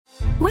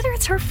Whether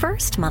it's her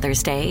first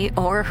Mother's Day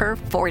or her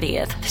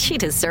 40th, she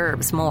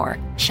deserves more.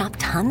 Shop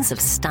tons of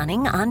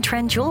stunning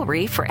on-trend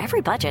jewelry for every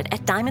budget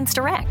at Diamonds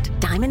Direct.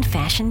 Diamond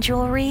fashion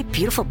jewelry,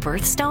 beautiful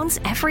birthstones,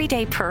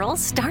 everyday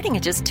pearls starting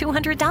at just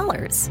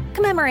 $200.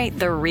 Commemorate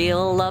the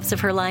real loves of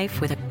her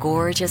life with a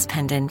gorgeous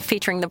pendant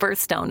featuring the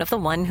birthstone of the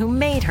one who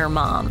made her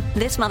mom.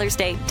 This Mother's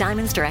Day,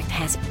 Diamonds Direct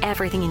has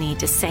everything you need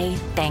to say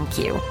thank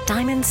you.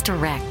 Diamonds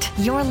Direct.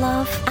 Your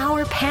love,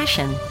 our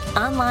passion.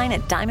 Online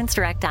at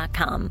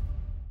diamondsdirect.com.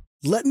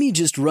 "Let me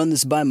just run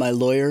this by my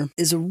lawyer"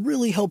 is a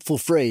really helpful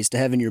phrase to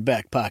have in your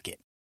back pocket.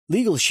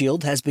 Legal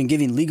Shield has been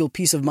giving legal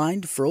peace of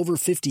mind for over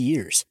 50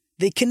 years.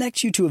 They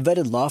connect you to a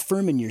vetted law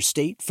firm in your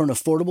state for an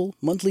affordable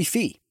monthly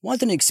fee.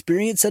 Want an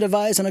experienced set of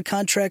eyes on a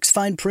contract's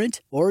fine print?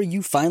 Or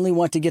you finally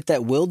want to get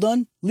that will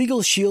done?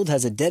 Legal Shield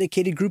has a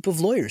dedicated group of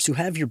lawyers who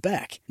have your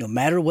back, no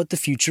matter what the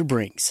future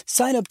brings.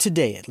 Sign up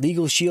today at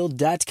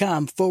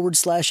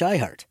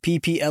LegalShield.com/iHeart.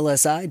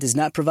 PPLSI does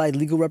not provide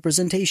legal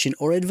representation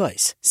or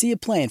advice. See a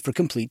plan for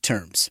complete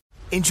terms.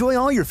 Enjoy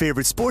all your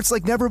favorite sports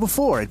like never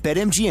before at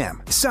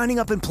BetMGM. Signing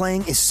up and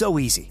playing is so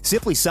easy.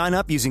 Simply sign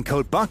up using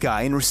code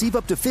Buckeye and receive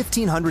up to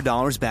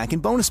 $1,500 back in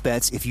bonus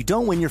bets if you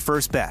don't win your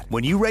first bet.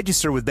 When you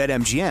register with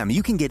BetMGM,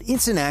 you can get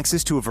instant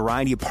access to a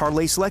variety of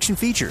parlay selection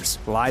features,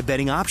 live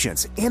betting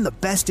options, and the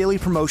best daily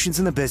promotions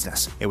in the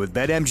business. And with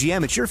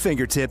BetMGM at your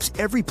fingertips,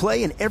 every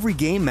play and every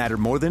game matter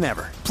more than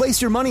ever.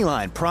 Place your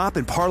moneyline, prop,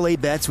 and parlay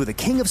bets with the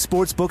king of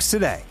sportsbooks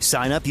today.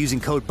 Sign up using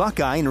code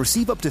Buckeye and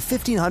receive up to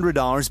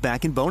 $1,500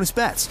 back in bonus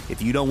bets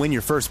if you don't win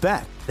your first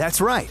bet.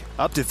 That's right,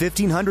 up to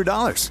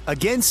 $1,500.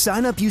 Again,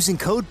 sign up using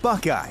code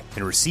Buckeye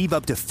and receive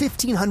up to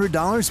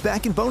 $1,500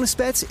 back in bonus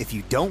bets if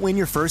you don't win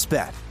your first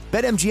bet.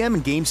 BetMGM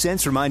and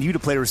GameSense remind you to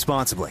play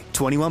responsibly.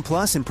 21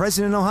 plus and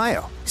present in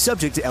Ohio.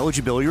 Subject to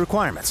eligibility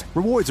requirements.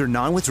 Rewards are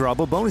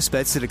non-withdrawable bonus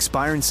bets that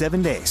expire in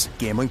 7 days.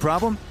 Gambling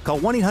problem? Call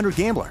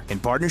 1-800-GAMBLER in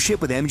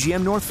partnership with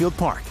MGM Northfield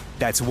Park.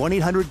 That's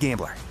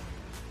 1-800-GAMBLER.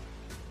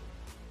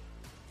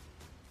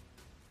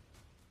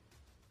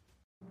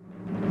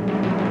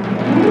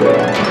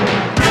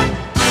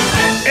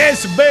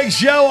 It's a big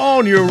show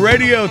on your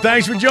radio.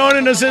 Thanks for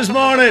joining us this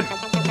morning.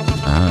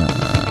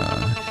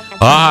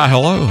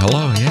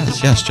 Hello.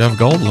 Yes, Jeff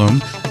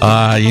Goldblum.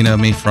 You know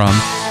me from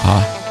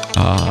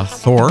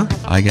Thor,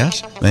 I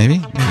guess. Maybe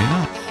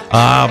not.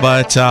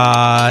 But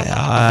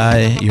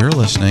you're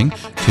listening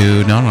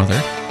to none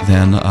other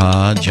than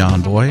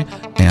John Boy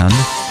and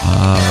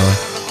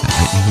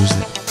who's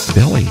it?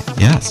 Billy.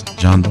 Yes,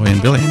 John Boy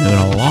and Billy. I knew it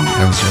all along.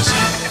 I was just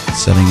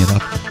setting it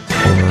up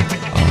for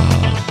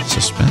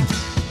suspense.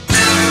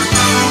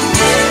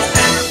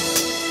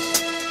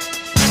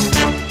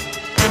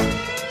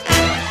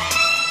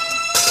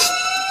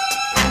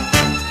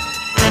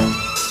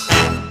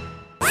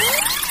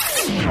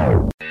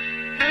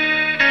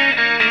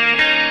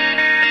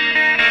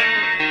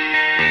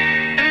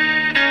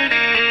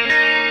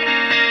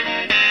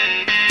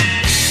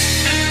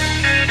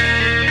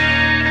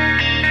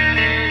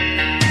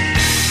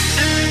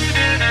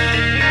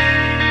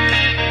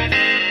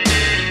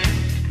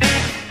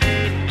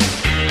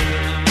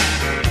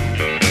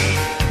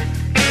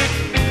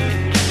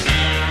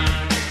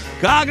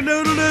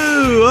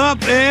 Cock-a-doodle-doo,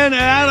 up and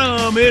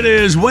Adam. It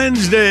is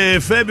Wednesday,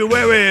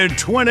 February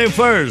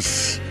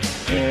 21st.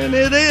 And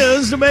it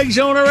is the Big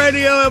Show on the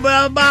radio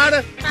about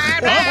body.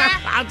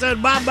 I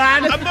said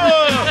bye-bye.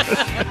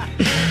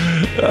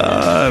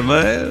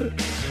 Man.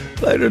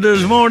 Later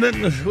this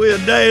morning, we're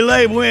a day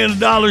late. We're in a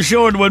dollar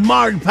short with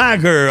Mark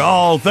Packer.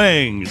 All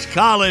things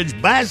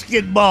college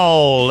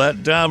basketball.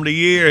 That time of the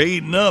year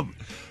heating up.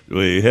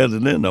 We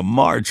headed into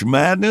March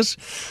Madness.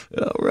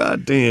 All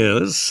right, then.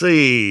 Let's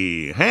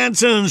see.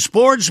 Hanson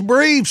Sports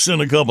Briefs in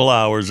a couple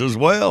hours as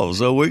well.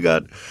 So we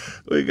got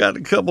a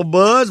couple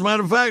buzz.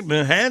 Matter of fact,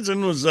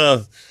 Hanson was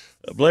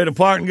played a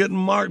part in getting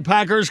Mark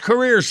Packer's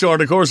career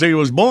started. Of course, he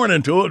was born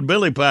into it,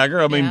 Billy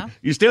Packer. I mean,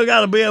 you still got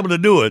to be able to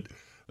do it.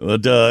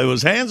 But it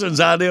was Hanson's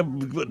idea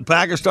putting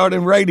Packer started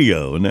in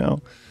radio.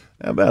 Now,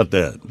 how about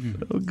that?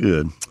 Oh,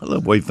 good. I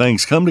love the way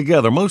things come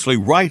together, mostly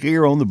right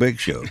here on the Big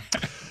Show.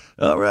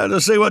 All right,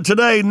 let's see what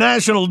today.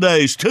 National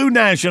days. 2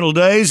 national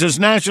days. It's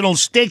National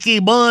Sticky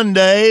Bun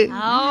Day.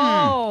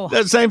 Oh.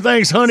 That same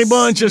thing as honey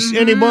bun, just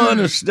any bun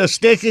is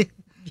sticky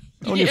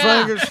on your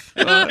fingers.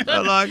 I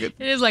like it.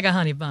 It is like a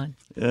honey bun.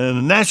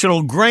 And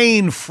National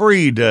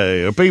Grain-Free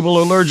Day. Are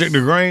people allergic to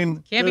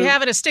grain? Can't be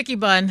having a sticky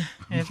bun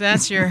if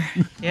that's your,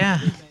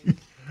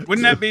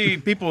 Wouldn't that be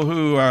people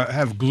who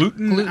have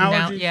gluten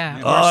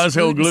allergies? Oh, that's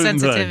the whole gluten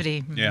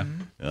sensitivity. thing. Yeah.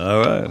 All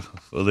right.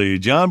 For the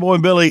John Boy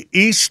and Billy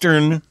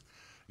Eastern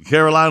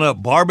Carolina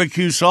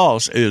barbecue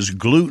sauce is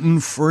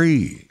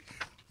gluten-free.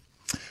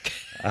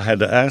 I had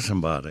to ask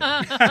somebody.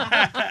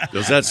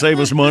 Does that save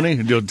us money?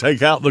 Do you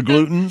take out the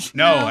glutens?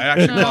 No, it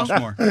actually costs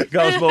more.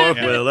 Costs more?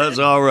 Well, that's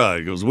all right,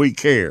 because we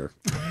care.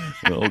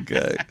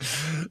 Okay.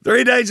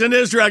 3 days in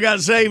history I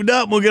got saved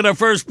up. We'll get our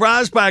first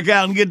prize pack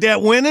out and get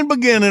that winning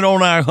beginning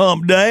on our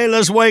hump day.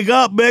 Let's wake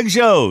up. Big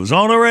Shows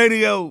on the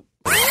radio.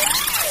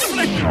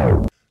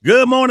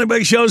 Good morning,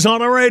 Big Show's on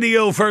the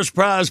radio. First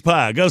prize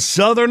pack, a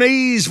Southern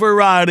Ease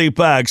variety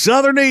pack.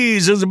 Southern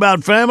Ease is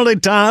about family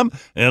time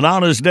and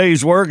honest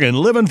day's work and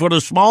living for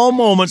the small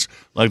moments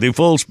like the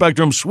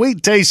full-spectrum,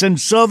 sweet-tasting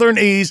Southern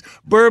Ease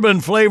bourbon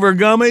flavor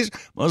gummies.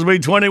 Must be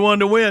 21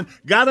 to win.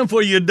 Got them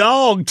for your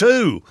dog,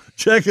 too.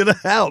 Check it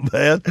out,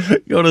 man.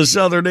 Go to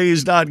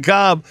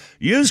southernease.com.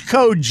 Use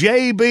code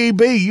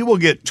JBB. You will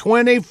get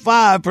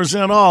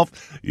 25%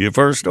 off your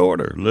first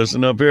order.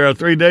 Listen up here, our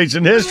 3 dates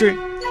in history.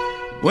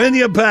 Win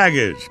your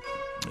package.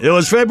 It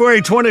was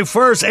February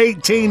 21st,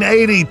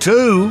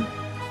 1882.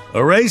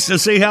 A race to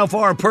see how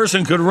far a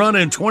person could run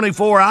in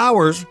 24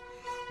 hours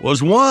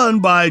was won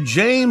by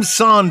James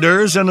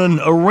Saunders in an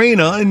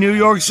arena in New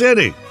York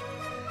City.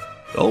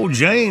 Old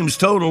James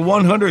totaled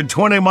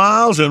 120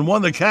 miles and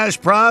won the cash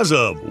prize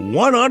of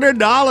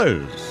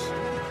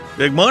 $100.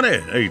 Big money,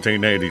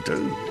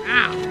 1882.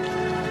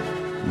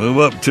 Wow. Move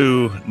up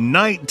to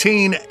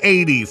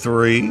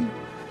 1983.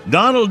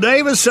 Donald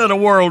Davis set a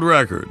world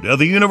record at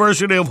the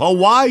University of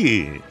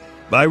Hawaii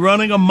by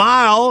running a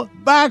mile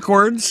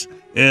backwards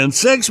in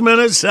 6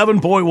 minutes,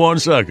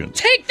 7.1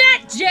 seconds. Take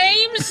that,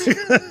 James!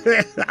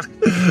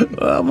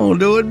 Well, I'm going to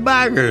do it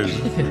backwards.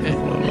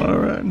 All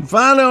right. And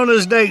finally, on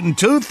this date in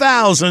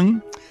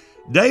 2000,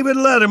 David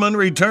Letterman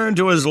returned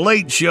to his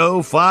late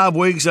show 5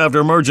 weeks after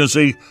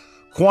emergency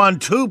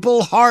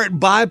quintuple heart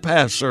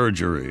bypass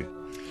surgery.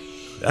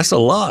 That's a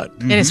lot.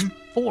 It is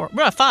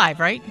 5,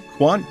 right?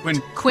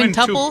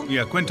 Quintuple?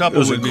 Yeah, quintuple. It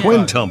was a would be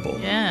quintuple,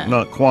 Yeah.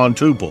 not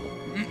quintuple.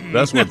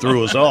 That's what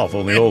threw us off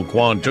on the old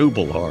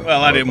quintuple heart.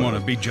 Well, I didn't want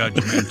to be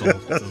judgmental.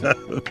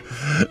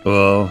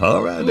 Well,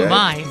 all right. Ooh,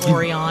 my,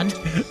 Orion.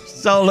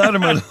 So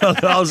Letterman on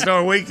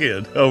All-Star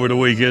Weekend over the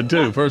weekend,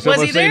 too. First time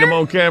Was I've he seen him there?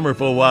 on camera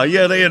for a while.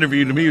 Yeah, they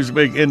interviewed him. He was a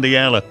big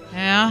Indiana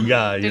Yeah.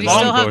 guy. Did he you know,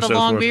 still of have course, the that's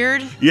long where-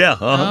 beard? Yeah,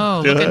 uh-huh.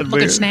 Oh, Still had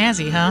looking beard.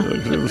 snazzy, huh?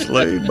 It was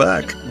laid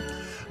back.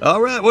 All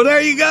right, well,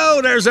 there you go.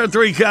 There's our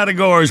 3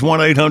 categories.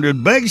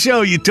 1-800-BIG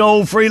SHOW, you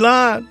toll-free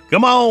line.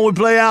 Come on, we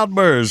play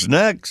Outburst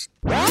next.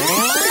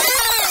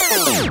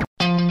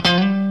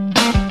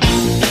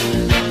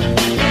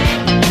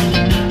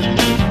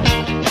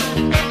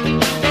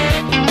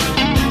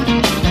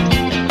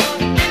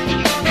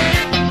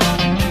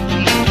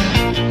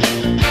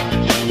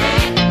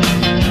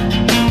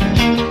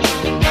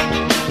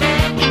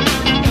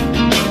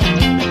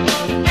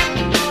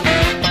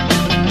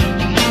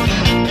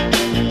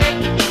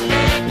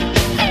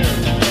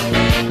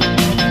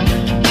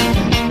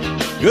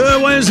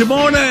 Good Wednesday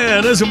morning.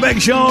 It's a Big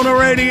Show on the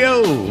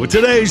radio with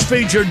today's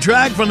featured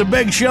track from the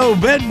Big Show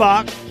bid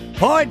box.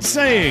 Hoyt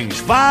sings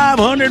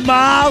 500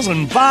 miles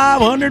and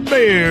 500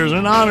 beers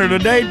in honor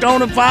of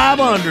Daytona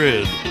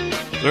 500.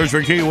 Search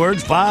for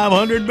keywords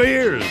 500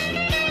 beers.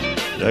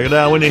 Check it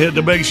out when you hit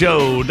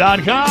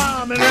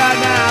thebigshow.com. And right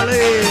now,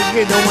 let's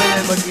get the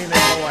winning beginning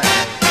away.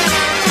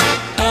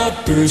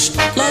 Outburst,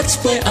 let's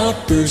play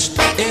Outburst.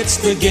 It's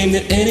the game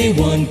that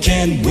anyone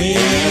can win.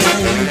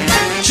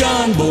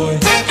 John Boy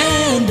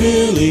and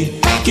Billy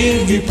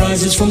give you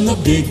prizes from the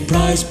big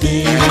prize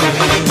bin.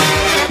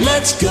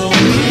 Let's go,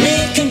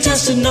 meet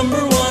contestant number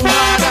 1.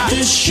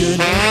 This should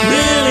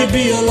really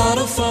be a lot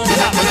of fun.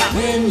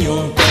 When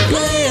you're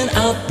playing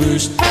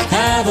Outburst,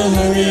 have a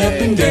hurry up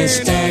and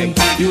dance time.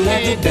 You'll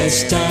have the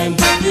best time.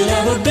 You'll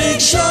have a big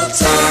show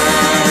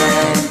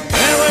time.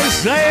 And we're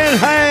saying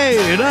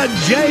hey to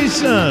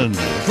Jason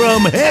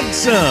from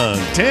Hickson,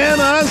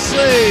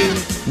 Tennessee.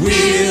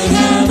 We'll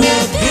have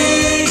a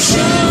big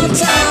show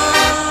time.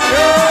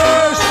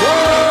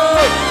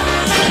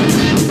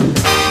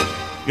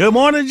 Good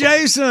morning,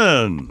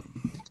 Jason.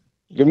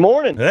 Good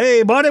morning.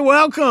 Hey, buddy,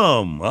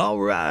 welcome. All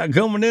right,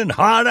 coming in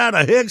hot out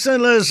of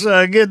Hickson. Let's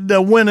get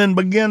the winning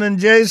beginning,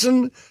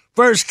 Jason.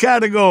 First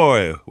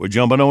category. We're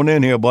jumping on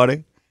in here,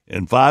 buddy,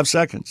 in 5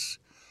 seconds.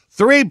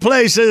 3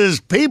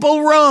 places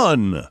people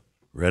run.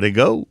 Ready,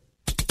 go.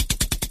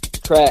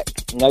 Track,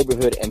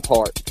 neighborhood, and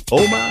park.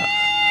 Oh, my.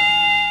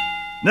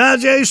 Now,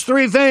 Jace,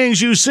 3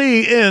 things you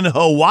see in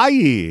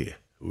Hawaii.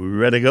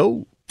 Ready,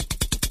 go.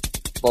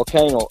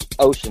 Volcano,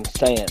 ocean,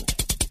 sand.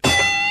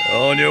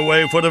 On your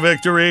way for the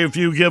victory if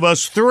you give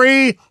us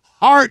 3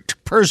 heart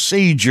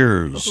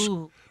procedures.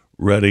 Ooh.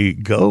 Ready,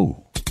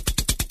 go.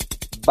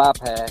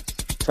 Bypass,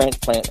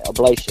 transplant,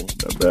 ablation.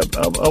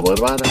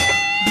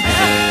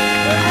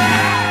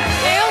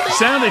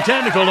 Sounded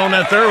technical on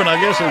that third one.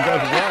 I guess it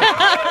got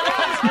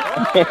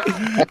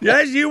it.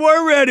 Yes, you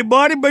were ready,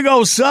 buddy. Big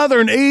old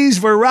Southern Ease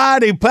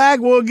variety pack.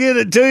 We'll get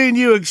it to you, and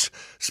you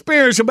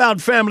experience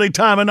about family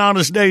time and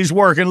honest days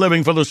work and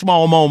living for the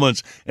small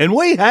moments. And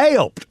we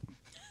helped.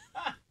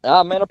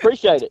 Ah, man,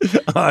 appreciate it.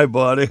 All right,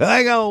 buddy.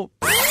 Hang on.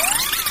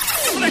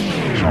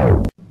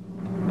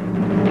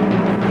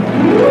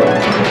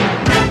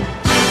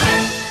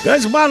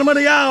 That's the bottom of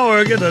the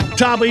hour. Get the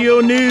top of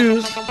your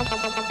news.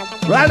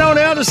 Right on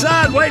the other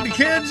side, wake the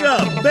kids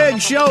up.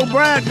 Big Show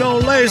Brad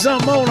gonna lay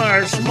something on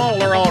our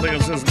smaller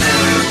audiences.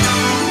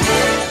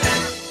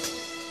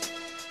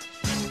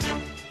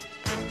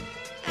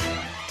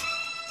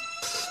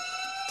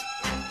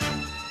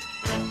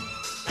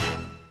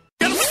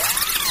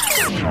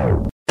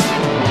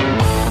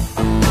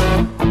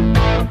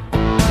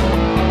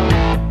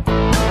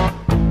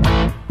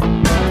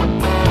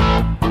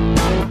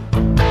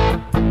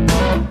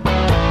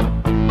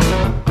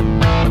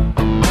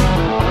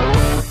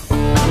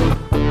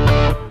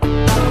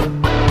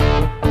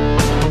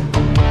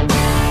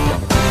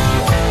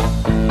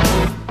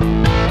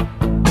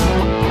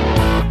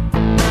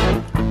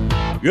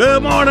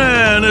 Good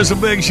morning. It's a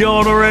big show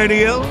on the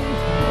radio. All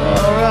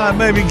right,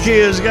 maybe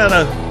kids got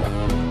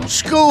a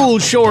school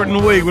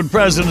shortened week with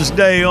President's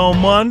Day on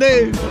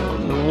Monday.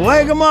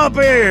 Wake them up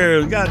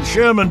here. Got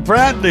Sherman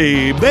Pratt,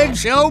 the Big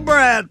Show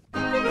Brat.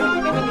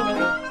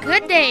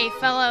 Good day,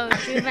 fellow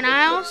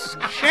juveniles.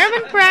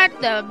 Sherman Pratt,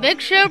 the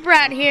Big Show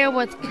Brat here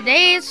with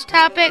today's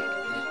topic,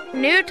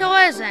 new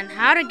toys and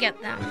how to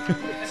get them.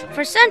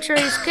 For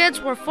centuries,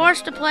 kids were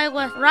forced to play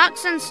with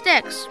rocks and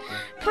sticks,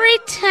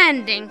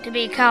 pretending to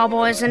be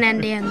cowboys and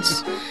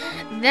Indians.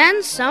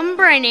 Then some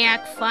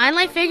brainiac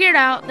finally figured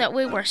out that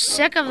we were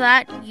sick of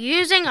that,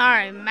 using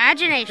our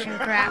imagination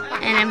crap,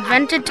 and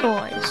invented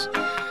toys.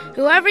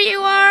 Whoever you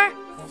are,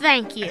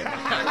 thank you.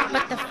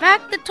 But the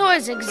fact that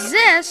toys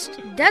exist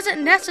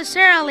doesn't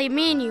necessarily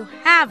mean you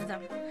have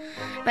them.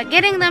 But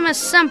getting them is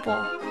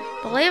simple.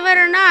 Believe it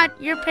or not,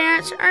 your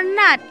parents are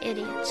not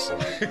idiots.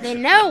 They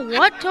know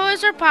what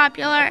toys are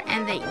popular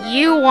and that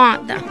you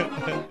want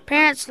them.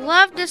 Parents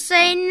love to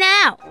say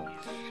no.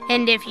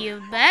 And if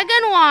you beg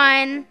and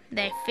whine,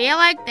 they feel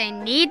like they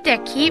need to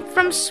keep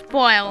from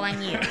spoiling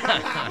you.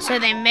 So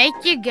they make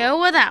you go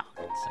without.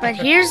 But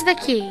here's the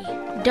key.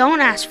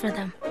 Don't ask for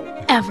them.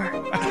 Ever.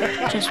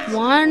 Just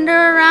wander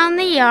around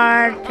the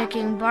yard,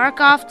 picking bark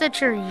off the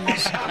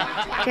trees.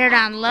 Tear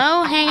down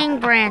low-hanging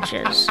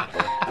branches.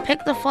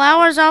 Pick the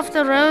flowers off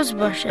the rose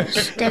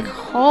bushes. Dig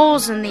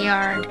holes in the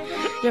yard.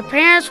 Your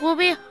parents will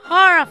be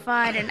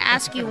horrified and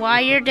ask you why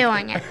you're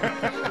doing it.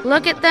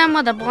 Look at them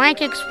with a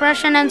blank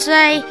expression and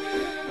say,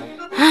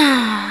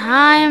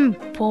 I'm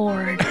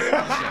bored.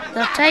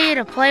 They'll tell you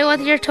to play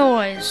with your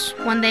toys.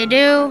 When they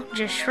do,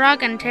 just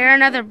shrug and tear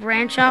another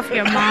branch off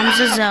your mom's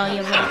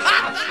azalea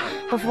bush.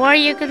 Before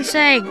you can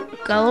say,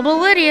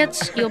 gullible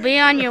idiots, you'll be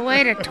on your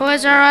way to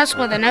Toys R Us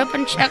with an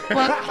open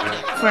checkbook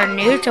for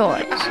new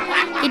toys.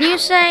 Can you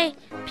say,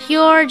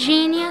 pure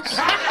genius?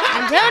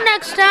 Until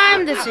next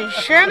time, this is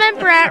Sherman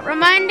Pratt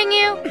reminding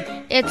you,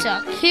 it's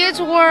a kid's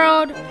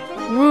world.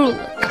 Rule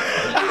it.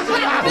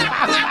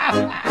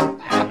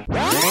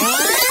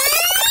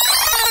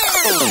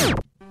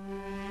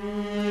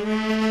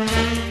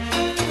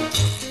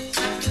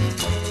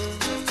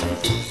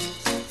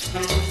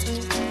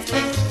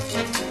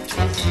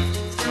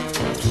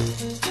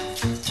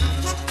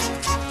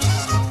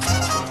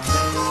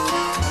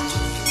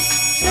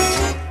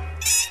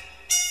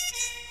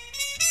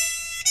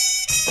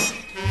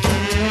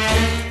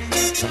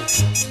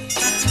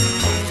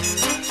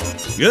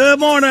 Good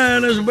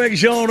morning. There's a big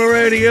show on the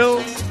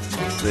radio.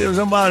 See if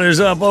somebody's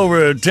up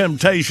over a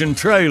Temptation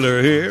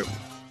trailer here.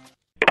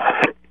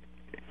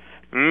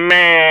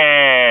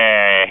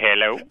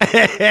 Hello.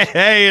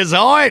 Hey, it's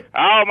Hoyt.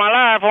 Oh, my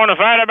life. Want to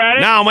fight about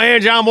it? No,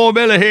 man. John Boy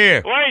Billy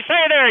here. What do you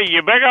say there,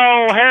 you big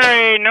old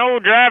hairy,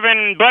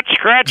 no-driving,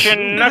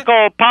 butt-scratching,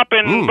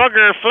 knuckle-popping,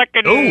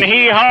 booger-flicking,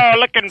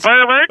 hee-haw-licking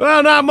pervert?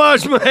 Well, not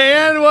much,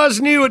 man. What's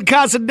new at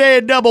Casa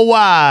de Double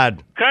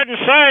Wide? Couldn't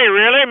say,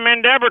 really.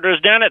 Mendebert was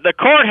down at the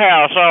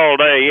courthouse all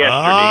day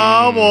yesterday.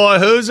 Oh, boy.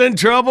 Who's in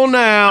trouble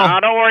now? Oh,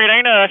 don't worry. It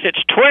ain't us. It's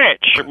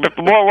Twitch.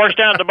 The boy works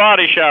down at the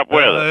body shop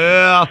with us.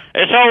 Yeah.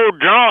 This old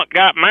drunk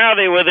got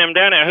mouthy with him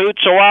down at Hoots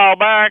a while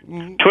back.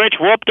 Twitch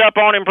whooped up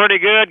on him pretty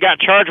good, got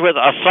charged with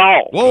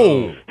assault.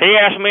 Whoa. He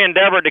asked me and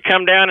Deborah to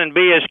come down and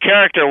be his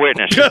character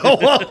witness.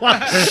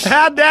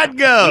 How'd that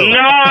go?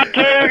 Not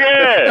too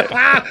good.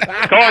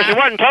 Of course, it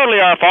wasn't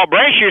totally our fault.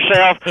 Brace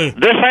yourself.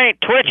 This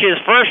ain't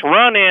Twitch's first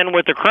run-in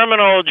with the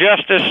criminal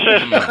justice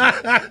system.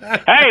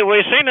 Hey,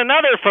 we seen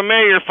another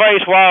familiar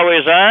face while we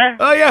was there.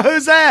 Oh, yeah,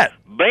 who's that?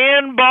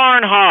 Ben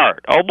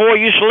Barnhart. Oh, boy,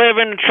 used to live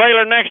in the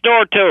trailer next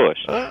door to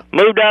us.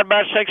 Moved out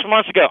about 6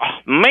 months ago.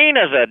 Mean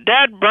as a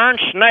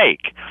dead-burned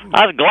snake.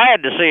 I was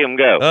glad to see him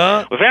go.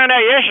 We found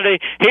out yesterday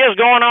he was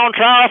going on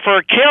trial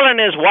for killing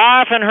his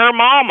wife and her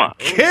mama.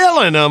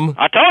 Killing them?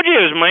 I told you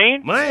he was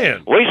mean.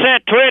 Man. We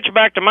sent Twitch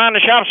back to mind the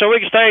shop so we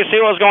could stay and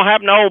see what was going to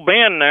happen to old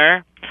Ben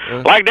there.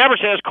 Like Deborah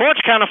says,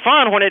 court's kind of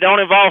fun when it don't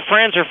involve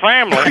friends or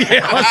family.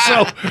 Yeah,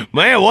 so,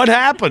 man, what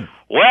happened?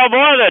 Well,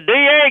 boy, the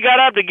DA got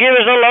up to give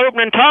his little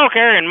opening talk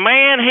here, and,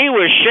 man, he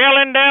was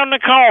shelling down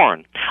the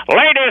corn.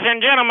 Ladies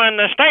and gentlemen,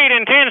 the state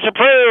intends to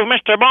prove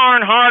Mr.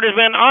 Barnhart has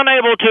been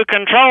unable to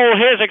control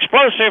his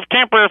explosive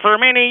temper for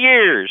many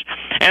years,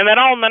 and that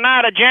on the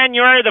night of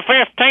January the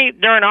 15th,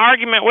 during an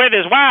argument with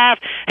his wife,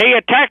 he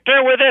attacked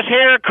her with this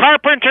here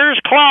carpenter's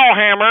claw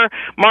hammer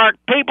marked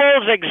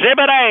People's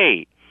Exhibit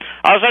A.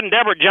 All of a sudden,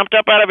 Deborah jumped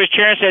up out of his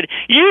chair and said,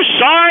 "You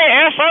sorry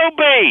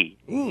SOB."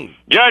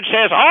 Judge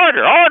says,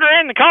 order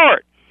in the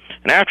court.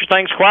 And after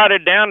things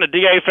quieted down, the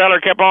DA feller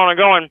kept on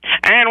going,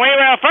 "And we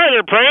will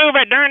further prove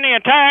that during the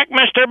attack,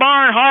 Mr.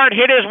 Barnhart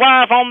hit his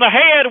wife on the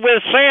head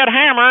with said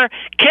hammer,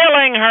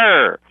 killing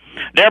her."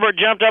 Deborah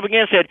jumped up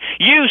again and said,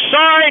 "You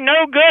sorry,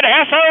 no good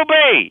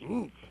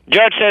SOB."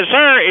 Judge says,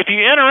 "Sir, if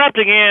you interrupt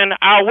again,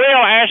 I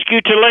will ask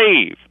you to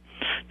leave."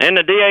 And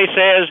the DA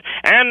says,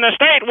 and the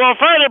state will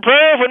further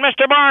prove when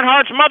Mr.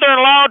 Barnhart's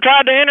mother-in-law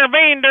tried to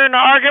intervene during the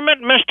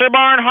argument, Mr.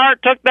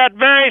 Barnhart took that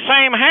very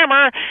same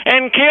hammer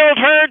and killed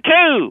her,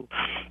 too.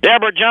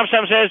 Deborah jumps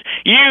up and says,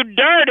 you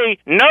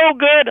dirty, no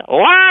good,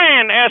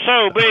 lying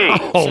SOB.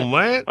 Oh,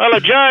 man. Well,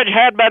 the judge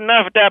had about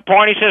enough at that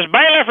point. He says,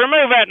 bailiff,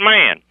 remove that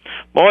man.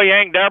 Boy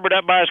yanked Deborah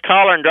up by his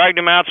collar and dragged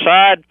him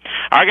outside.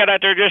 I got out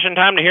there just in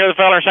time to hear the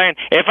feller saying,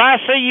 if I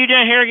see you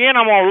down here again,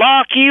 I'm going to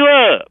lock you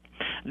up.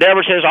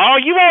 Deborah says, oh,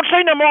 you won't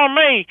see no more of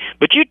me,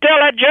 but you tell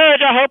that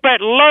judge I hope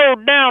that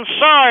low-down,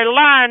 sorry,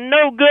 lying,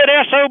 no-good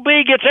SOB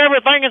gets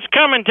everything that's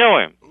coming to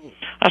him.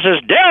 I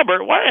says,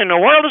 Delbert, what in the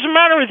world is the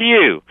matter with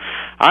you?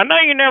 I know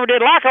you never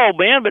did like old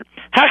Ben, but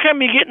how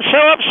come you getting so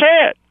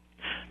upset?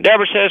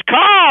 Deborah says,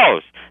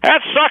 cause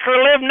that sucker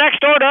lived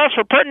next door to us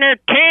for pretty near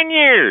 10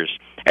 years.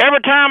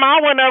 Every time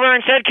I went over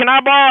and said, can I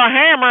borrow a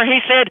hammer, he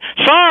said,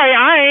 sorry,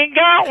 I ain't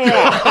got one.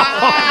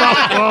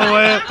 Oh,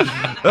 man.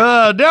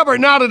 Delbert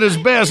not at his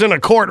best in a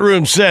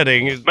courtroom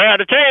setting. Well,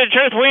 to tell you the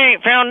truth, we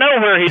ain't found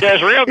nowhere he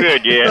does real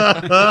good yet.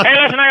 Hey,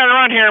 listen, I gotta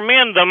run here.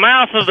 Men, the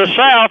mouth of the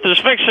South is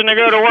fixing to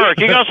go to work.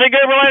 You gonna see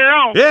Goober later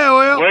on?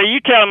 Yeah, Well, you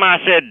tell him I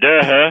said,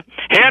 duh.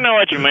 He'll know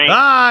what you mean. All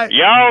right.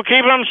 Y'all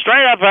keep them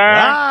straight up there.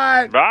 All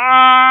right.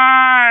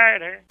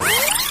 Bye.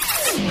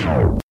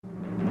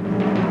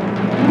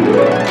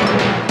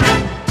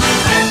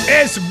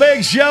 It's a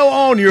big show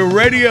on your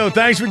radio.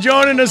 Thanks for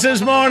joining us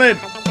this morning.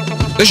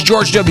 This is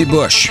George W.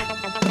 Bush,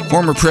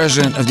 former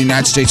president of the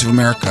United States of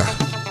America.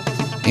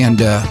 And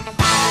to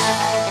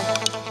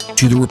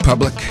the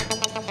republic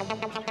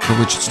for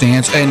which it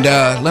stands. And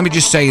let me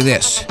just say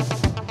this.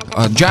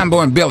 John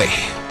Boy and Billy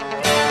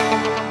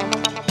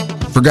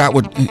forgot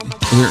what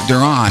they're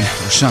on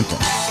or something.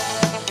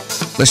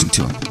 Listen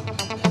to them.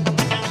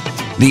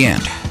 The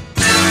end.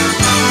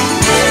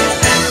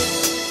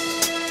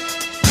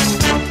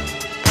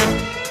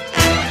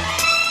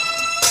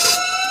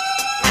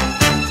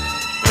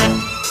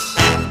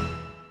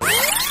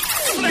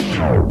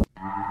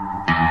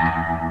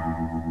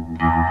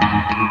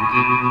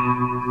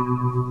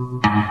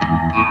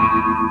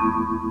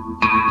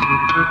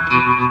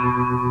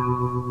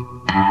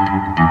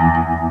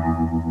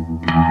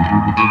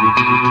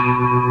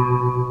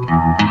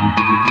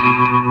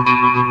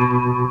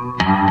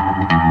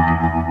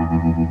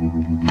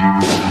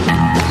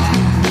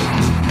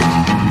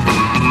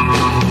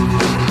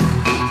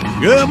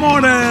 Good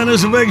morning.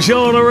 It's a big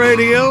show on the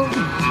radio.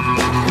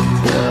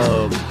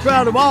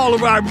 Proud of all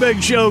of our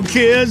big show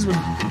kids,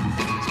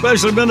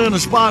 especially been in the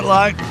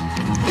spotlight.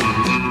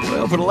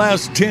 Well, for the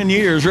last 10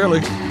 years,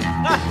 really.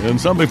 And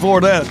some before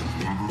that.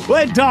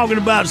 Quit talking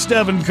about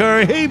Stephen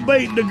Curry. He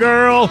beat the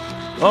girl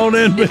on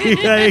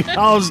NBA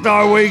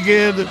All-Star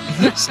Weekend.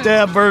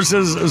 Steph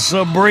versus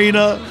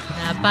Sabrina.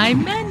 Not by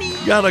many.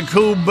 Got a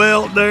cool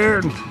belt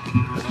there.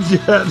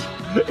 Yeah,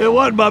 it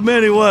wasn't by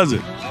many, was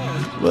it?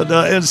 But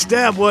in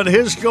Steph, what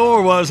his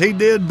score was, he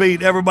did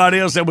beat everybody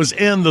else that was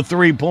in the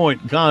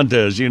three-point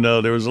contest. You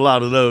know, there was a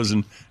lot of those.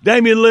 And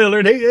Damian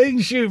Lillard, he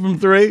can shoot from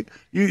three.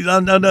 I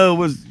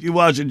know you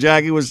watching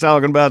Jackie was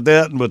talking about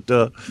that, but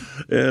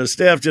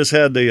Steph just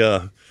had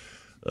the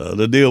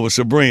deal with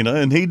Sabrina,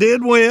 and he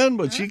did win,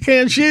 but she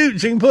can't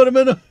shoot. She can put him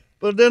in a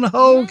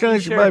hole,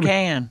 can't you,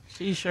 baby?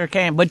 She sure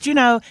can. But, you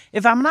know,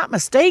 if I'm not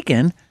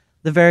mistaken,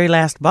 the very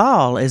last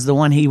ball is the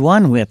one he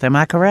won with. Am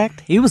I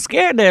correct? He was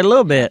scared there a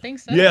little bit. I think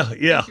so. Yeah. I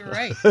think you're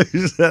right.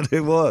 He said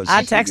it was.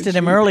 I texted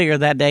him earlier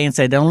that day and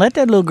said, don't let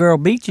that little girl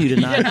beat you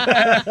tonight.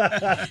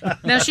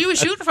 Now, she was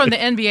shooting from the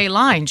NBA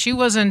line. She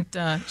wasn't,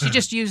 she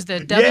just used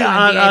the WNBA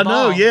I ball.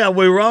 know. Yeah,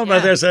 we were on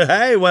about that. Said,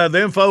 hey, well,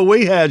 the info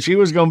we had, she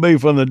was going to be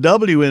from the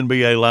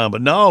WNBA line.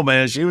 But no,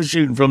 man, she was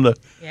shooting from the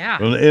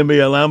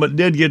NBA line, but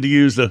did get to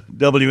use the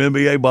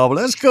WNBA ball.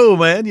 But that's cool,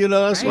 man. You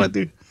know, that's what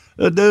they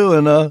do.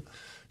 And,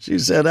 she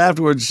said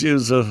afterwards she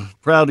was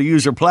proud to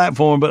use her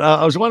platform, but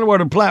I was wondering what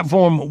her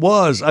platform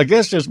was. I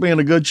guess just being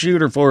a good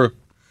shooter for.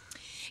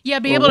 Yeah,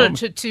 be able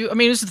to. I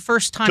mean, this is the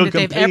first time that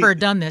they've ever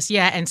done this.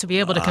 Yeah, and to be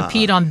able to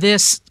compete on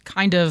this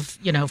kind of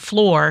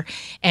floor,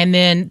 and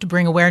then to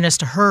bring awareness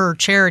to her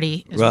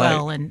charity as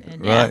well, and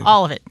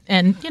all of it,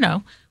 and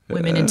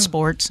women in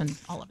sports and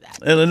all of that.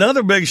 And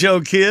another big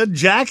show kid,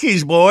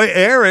 Jackie's boy,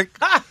 Eric.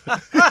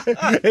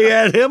 He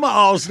had him an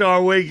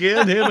all-star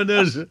weekend. Him and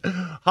his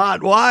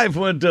hot wife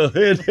went to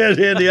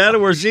Indiana,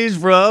 where she's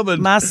from.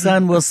 And my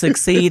son will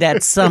succeed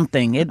at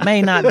something. It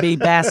may not be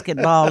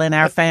basketball in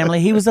our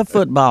family. He was a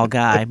football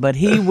guy, but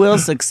he will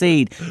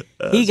succeed.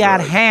 He got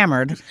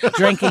hammered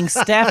drinking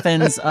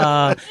Stefan's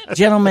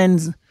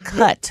Gentleman's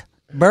Cut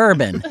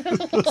bourbon.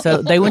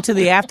 So they went to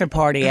the after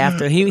party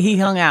after. He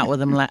hung out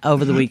with him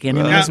over the weekend,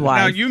 him and his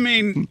wife. Now, you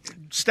mean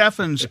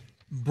Stefan's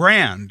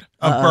brand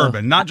of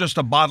bourbon, not just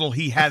a bottle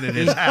he had at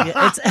his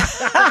house.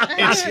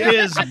 It's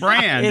his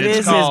brand.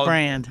 It's his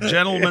brand.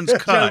 Gentleman's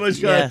Cut.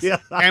 Yes. Yeah.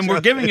 And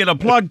we're giving it a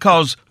plug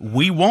because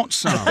we want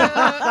some.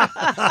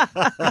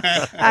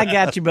 I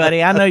got you,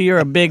 buddy. I know you're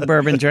a big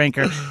bourbon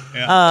drinker.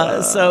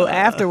 So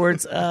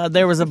afterwards,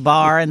 there was a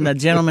bar, and the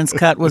Gentleman's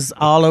Cut was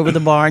all over the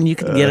bar, and you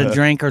could get a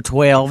drink or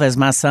 12, as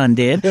my son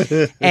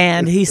did.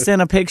 And he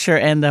sent a picture,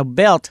 and the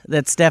belt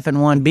that Stefan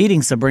won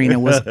beating Sabrina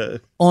was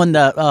on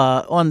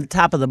the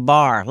top of the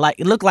bar. Like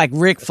it looked like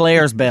Ric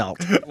Flair's belt.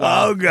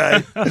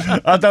 Okay.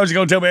 I thought you were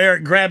going to tell me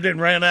Eric grabbed it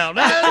and ran out.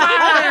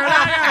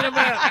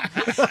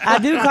 I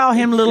do call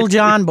him Little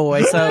John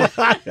Boy, so.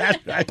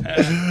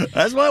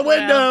 That's what we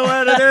do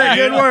out of there.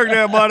 Good work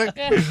there, buddy.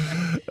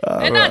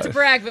 And not to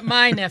brag, but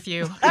my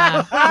nephew,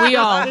 we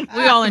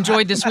all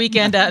enjoyed this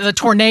weekend the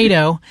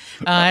Tornado,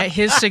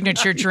 his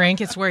signature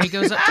drink. It's where he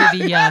goes up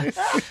to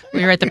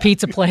we were at the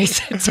pizza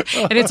place,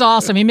 and it's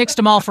awesome. He mixed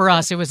them all for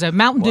us. It was a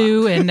Mountain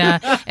Dew and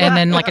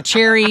then like a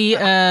cherry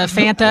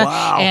Fanta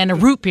and a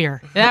root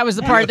beer. That was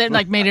the part that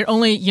like made it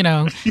only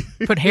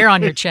put hair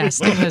on your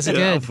chest. It was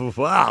good.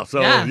 Wow.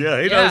 So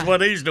he knows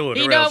what he's doing.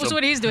 He knows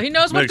what he's doing. He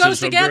knows what goes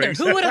together. Drinks.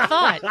 Who would have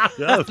thought?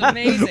 That's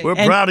amazing. We're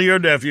proud of your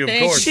nephew, of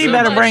course. She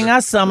better bring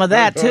us some of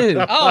that too.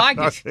 Oh, I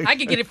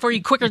could get it for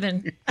you quicker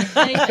than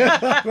anything.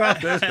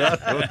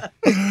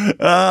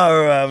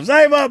 All right.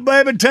 Save up,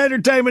 baby.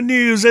 Entertainment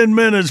news in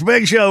minutes.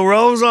 Big Show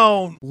rolls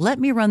on. Let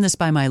me run this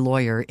by my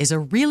lawyer is a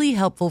really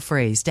helpful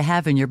phrase to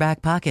have in your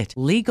back pocket.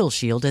 Legal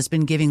Shield has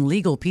been giving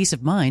legal peace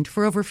of mind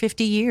for over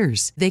 50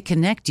 years. They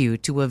connect you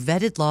to a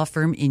vetted law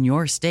firm in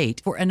your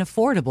state for an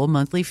affordable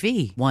monthly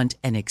fee. Want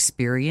an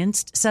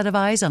experienced set of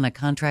eyes on a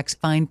contract's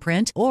fine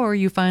print? Or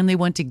you finally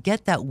want to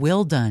get that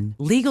will done?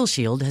 Legal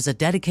Shield has a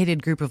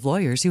dedicated group of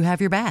lawyers who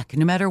have your back,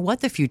 no matter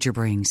what the future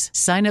brings.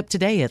 Sign up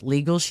today at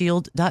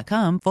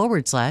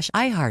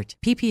LegalShield.com/iHeart.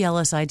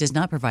 PPLSI does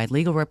not provide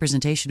legal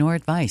representation or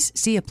advice.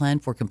 See a plan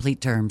for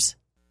complete terms.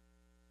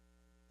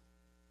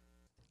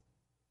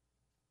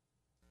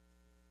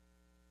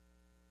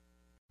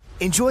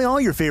 Enjoy all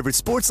your favorite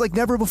sports like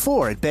never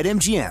before at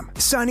BetMGM.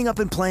 Signing up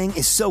and playing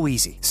is so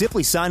easy.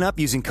 Simply sign up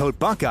using code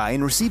Buckeye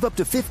and receive up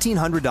to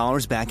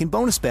 $1,500 back in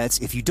bonus bets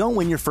if you don't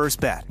win your first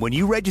bet. When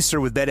you register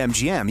with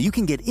BetMGM, you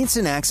can get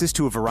instant access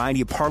to a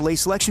variety of parlay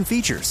selection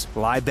features,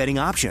 live betting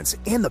options,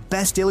 and the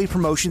best daily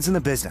promotions in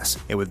the business.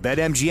 And with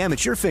BetMGM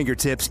at your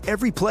fingertips,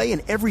 every play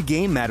and every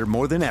game matter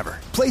more than ever.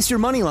 Place your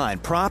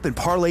moneyline, prop, and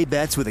parlay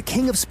bets with the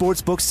king of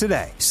sportsbooks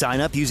today.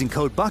 Sign up using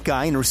code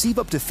Buckeye and receive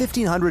up to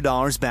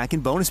 $1,500 back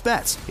in bonus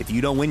bets if you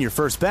don't win your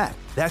first bet.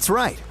 That's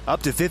right,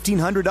 up to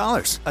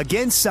 $1,500.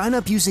 Again, sign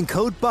up using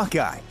code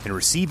Buckeye and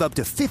receive up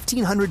to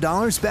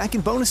 $1,500 back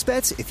in bonus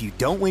bets if you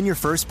don't win your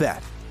first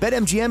bet.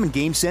 BetMGM and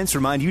GameSense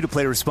remind you to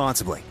play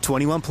responsibly.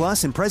 21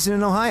 plus and present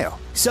in Ohio.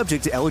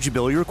 Subject to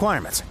eligibility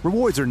requirements.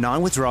 Rewards are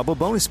non-withdrawable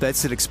bonus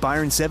bets that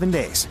expire in 7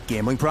 days.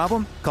 Gambling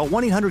problem? Call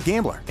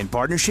 1-800-GAMBLER in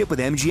partnership with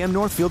MGM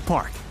Northfield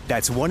Park.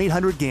 That's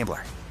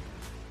 1-800-GAMBLER.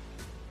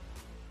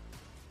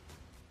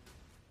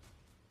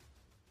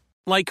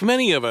 Like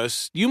many of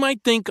us, you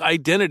might think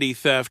identity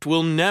theft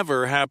will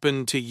never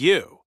happen to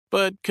you.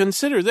 But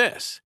consider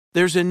this.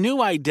 There's a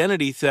new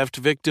identity theft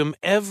victim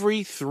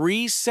every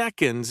 3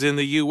 seconds in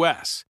the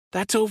U.S.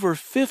 That's over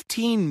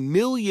 15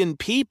 million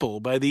people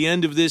by the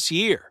end of this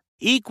year,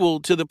 equal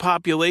to the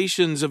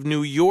populations of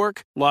New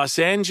York, Los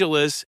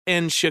Angeles,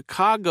 and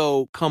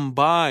Chicago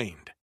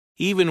combined.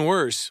 Even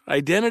worse,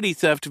 identity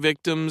theft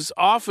victims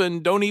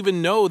often don't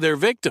even know they're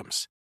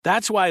victims.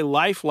 That's why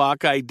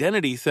LifeLock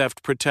Identity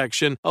Theft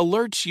Protection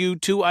alerts you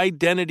to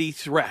identity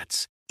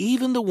threats,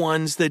 even the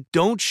ones that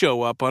don't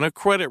show up on a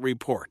credit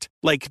report,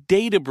 like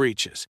data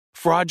breaches,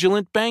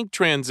 fraudulent bank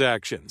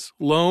transactions,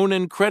 loan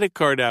and credit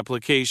card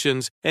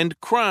applications, and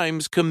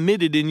crimes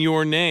committed in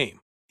your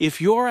name.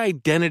 If your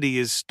identity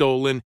is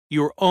stolen,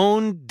 your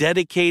own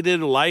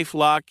dedicated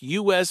LifeLock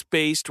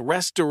U.S.-based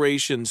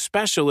restoration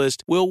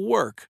specialist will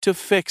work to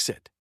fix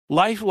it.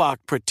 LifeLock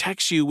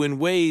protects you in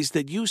ways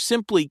that you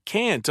simply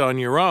can't on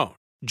your own.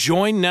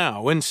 Join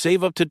now and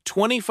save up to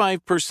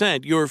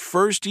 25% your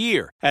first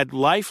year at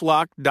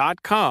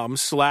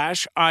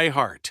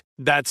LifeLock.com/iHeart.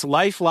 That's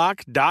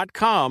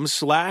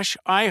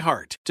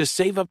LifeLock.com/iHeart to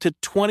save up to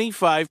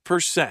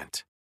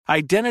 25%.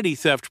 Identity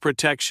theft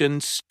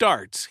protection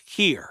starts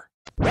here.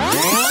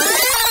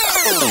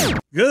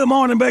 Good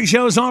morning, Big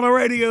Show's on the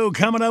radio.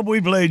 Coming up,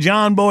 we play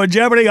John Boy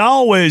Jeopardy.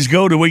 Always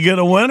go to we get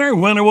a winner.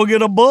 Winner will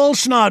get a Bull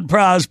Snot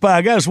prize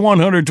pack. That's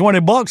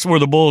 $120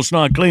 worth of Bull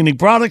Snot cleaning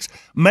products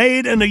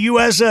made in the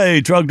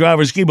USA. Truck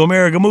drivers keep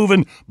America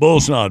moving. Bull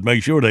Snot,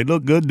 make sure they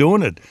look good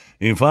doing it.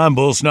 You can find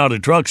Bull Snot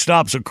at truck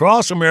stops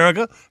across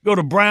America. Go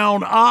to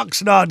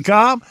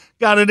brownox.com.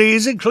 Got it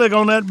easy. Click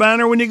on that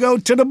banner when you go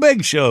to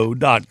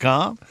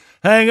thebigshow.com.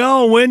 Hang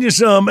on, win you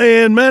some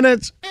in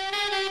minutes.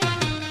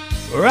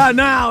 Right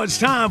now, it's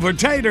time for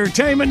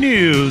Tatertainment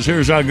News.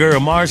 Here's our girl,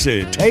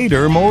 Marcy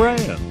Tater Moran.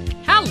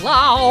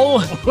 Hello.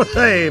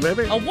 Hey,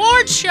 baby.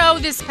 Award show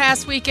this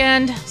past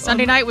weekend.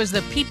 Sunday night was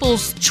the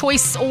People's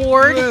Choice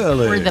Award,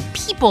 Really? where the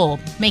people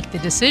make the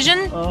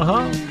decision.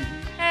 Uh-huh.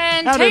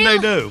 And How did they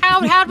do?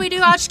 How'd we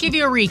do? I'll just give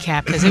you a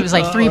recap because it was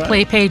like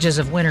three pages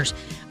of winners.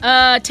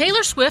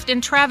 Taylor Swift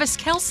and Travis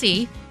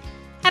Kelce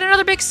had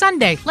another big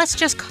Sunday. Let's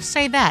just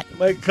say that.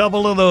 Like a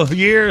couple of the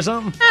year or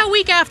something? A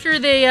week after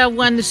they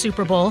won the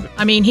Super Bowl.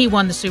 I mean, he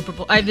won the Super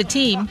Bowl. The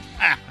team.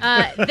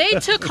 They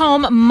took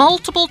home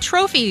multiple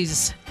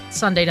trophies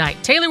Sunday night.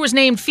 Taylor was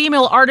named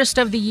Female Artist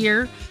of the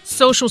Year,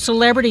 Social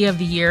Celebrity of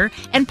the Year,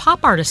 and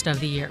Pop Artist of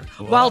the Year.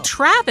 Wow. While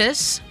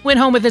Travis went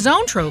home with his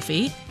own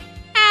trophy,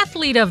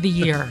 Athlete of the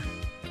Year.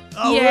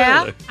 Oh,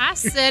 yeah, really? I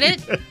said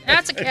it.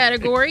 That's a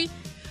category.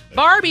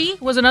 Barbie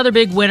was another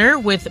big winner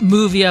with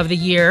Movie of the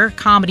Year,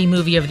 Comedy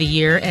Movie of the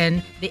Year,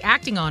 and the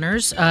acting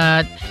honors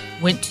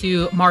went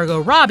to Margot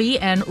Robbie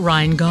and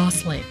Ryan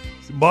Gosling.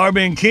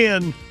 Barbie and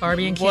Ken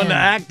won the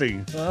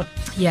acting. Huh?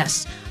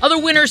 Yes. Other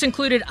winners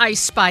included Ice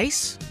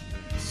Spice,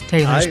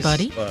 Taylor's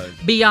buddy,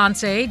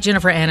 Beyonce,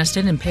 Jennifer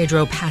Aniston, and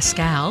Pedro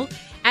Pascal.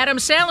 Adam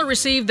Sandler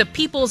received the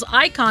People's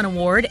Icon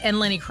Award, and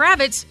Lenny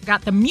Kravitz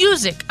got the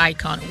Music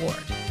Icon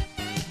Award.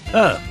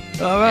 Oh,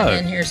 all right. And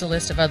then here's a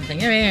list of other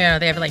things. They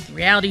have like the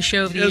reality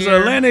show of the Is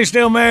year. Lenny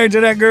still married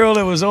to that girl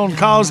that was on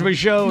Cosby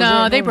Show?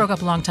 No, they broke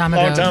up a long time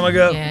ago. Long time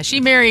ago? Yeah, she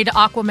married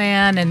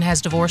Aquaman and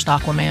has divorced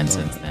Aquaman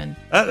since then.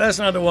 That's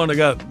not the one that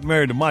got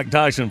married to Mike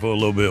Tyson for a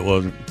little bit,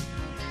 was it?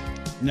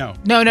 No.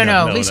 No.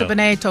 Lisa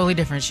Bonet, totally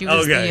different. She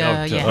was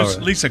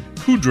Lisa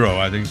Kudrow,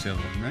 I think, is the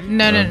other one, right?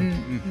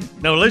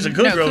 No, Lisa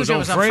Kudrow was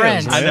on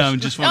Friends. I know,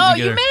 just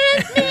wanted to get her.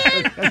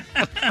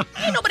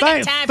 Ain't nobody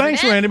got time Thanks,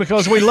 for that. Randy,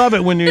 because we love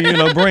it when you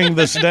bring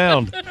this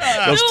down.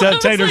 Because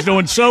Taylor's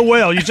doing so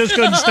well, you just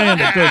couldn't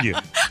stand it, could you?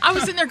 I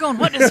was in there going,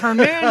 what is her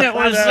name? That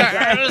was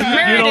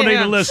You don't need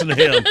to listen to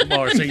him,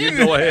 Marcy. You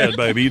go ahead,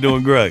 baby. You're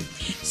doing great.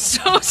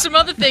 So some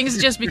other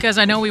things, just because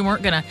I know we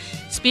weren't going to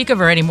speak of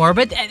her anymore,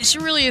 but she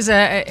really is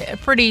a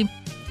pretty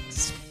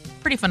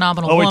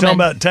phenomenal woman. Oh, we talking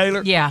about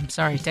Taylor? Yeah, I'm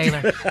sorry,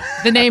 Taylor.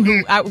 The name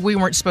we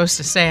weren't supposed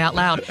to say out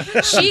loud.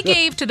 She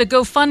gave to the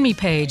GoFundMe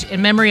page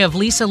in memory of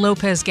Lisa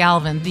Lopez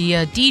Galvin, the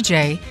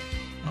DJ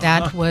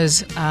that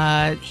was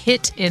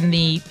hit in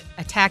the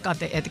attack at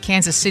the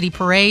Kansas City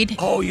parade.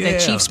 Oh, yeah. The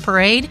Chiefs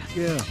parade.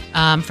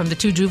 Yeah. From the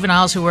two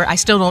juveniles who were, I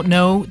still don't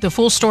know the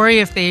full story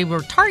if they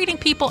were targeting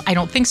people. I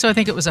don't think so. I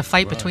think it was a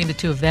fight between the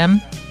two of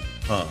them.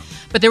 Huh.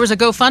 But there was a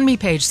GoFundMe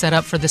page set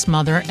up for this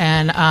mother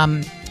and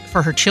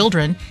for her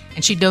children,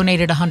 and she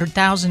donated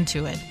 $100,000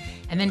 to it.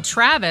 And then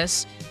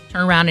Travis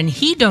turned around and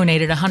he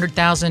donated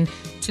 $100,000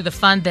 to the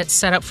fund that's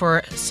set up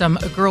for some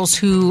girls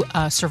who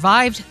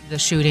survived the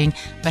shooting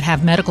but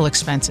have medical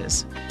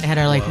expenses. They had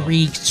to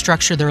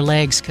restructure their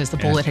legs because the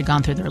bullet had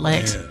gone through their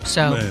legs.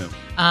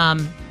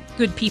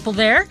 Good people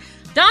there.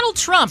 Donald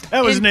Trump.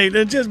 That was neat.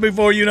 And just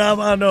before,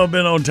 I know I've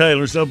been on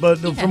Taylor stuff, but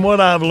from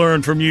what I've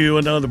learned from you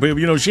and other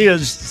people, she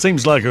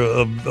seems like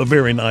a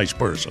very nice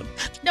person.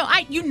 No,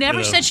 you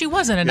never said she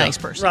wasn't a nice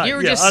person. Right, you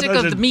were just sick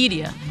of the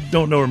media.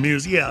 Don't know her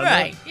music. Yeah.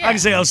 Right. I can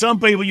see how some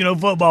people,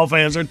 football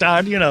fans are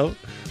tired,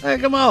 Hey,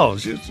 come on.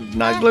 She's a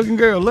nice looking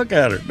girl. Look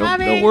at her.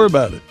 Don't worry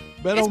about it.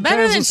 It's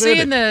better than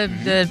seeing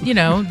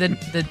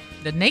the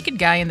naked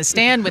guy in the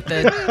stand with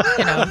the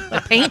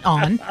the paint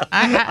on.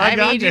 I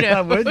mean,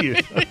 I'm with you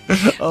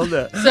on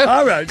that.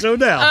 All right, so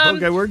now,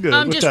 okay, we're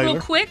good. Just Taylor.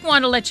 Real quick,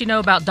 want to let you know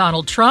about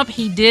Donald Trump.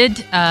 He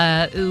did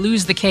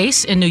lose the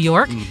case in New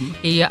York. Mm-hmm.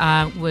 He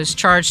was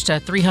charged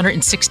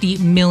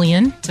 $360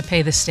 million to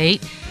pay the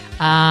state.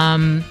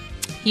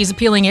 He's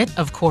appealing it,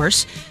 of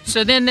course.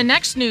 So then the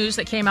next news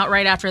that came out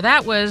right after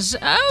that was,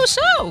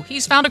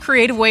 he's found a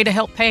creative way to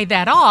help pay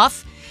that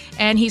off,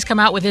 and he's come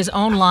out with his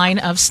own line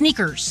of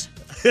sneakers.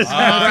 I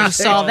don't know if you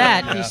saw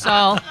that. You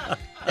saw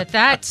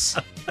that's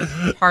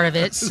part of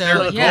it.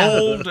 So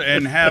gold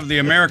and have the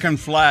American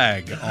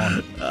flag on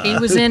it. He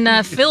was in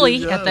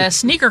Philly at the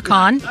Sneaker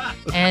Con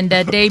and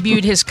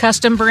debuted his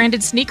custom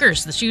branded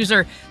sneakers. The shoes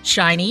are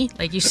shiny,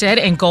 like you said,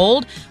 and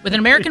gold with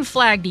an American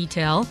flag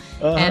detail,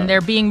 and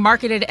they're being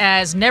marketed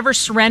as Never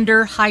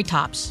Surrender high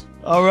tops.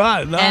 All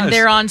right, nice. And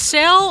they're on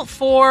sale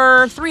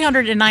for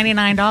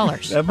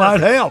 $399. That might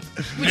help.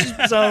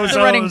 So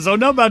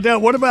know about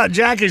that. What about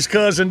Jackie's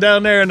cousin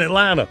down there in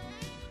Atlanta,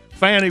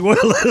 Fannie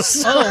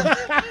Willis? Oh,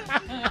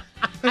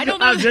 I don't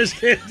know. I'm just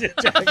kidding.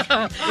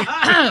 What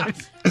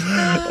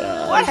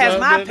has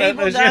my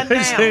people done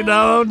now?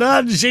 No,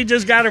 nothing. She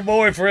just got her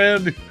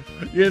boyfriend,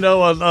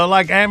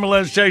 like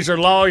ambulance chaser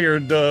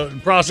lawyer to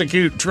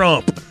prosecute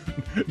Trump.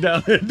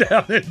 Down in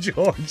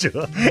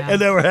Georgia,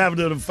 and they were having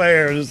an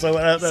affair, and so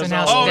that's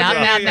now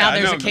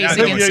there's a case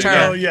against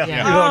her. You know what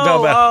I'm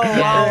talking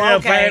about.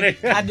 Okay.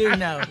 I do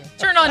know.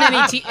 Turn on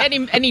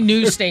any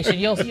news station,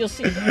 you'll see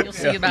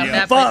about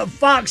that.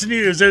 Fox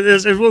News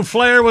is when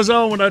Flair was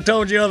on. When I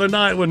told you the other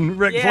night when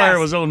Ric Flair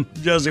was on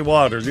Jesse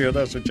Waters,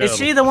 that's a channel. Is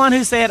she the one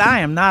who said, "I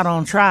am not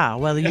on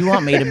trial, whether you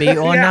want me to be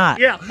or not"?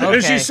 Yeah, okay.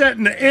 And she's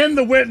sitting in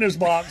the witness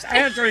box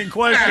answering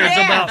questions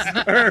about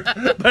her.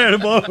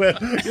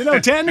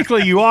 Technically,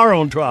 Really, you are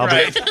on trial.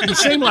 Right. But you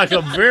seem like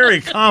a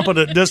very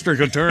competent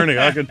district attorney.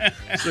 I can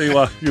see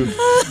why you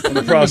want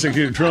to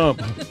prosecute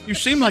Trump. You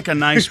seem like a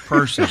nice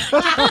person.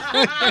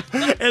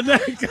 And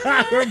that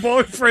guy, her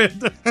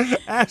boyfriend,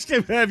 asked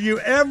him, have you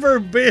ever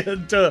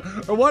been to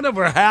one of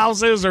her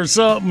houses or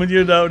something,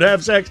 to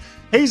have sex?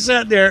 He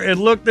sat there and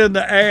looked in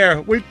the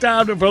air. We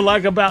timed it for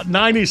like about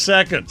 90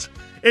 seconds.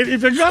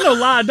 If you're going to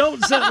lie,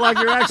 don't sit like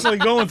you're actually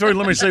going through.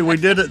 Let me see. We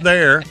did it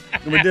there.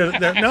 We did it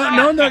there.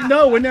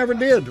 No, we never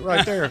did.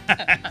 Right there.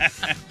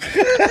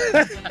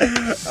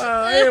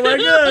 Anyway,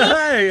 good.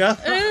 Hey,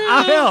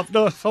 I helped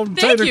on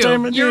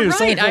Entertainment You're News.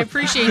 right. I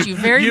apprate you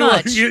very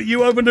much.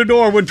 You opened the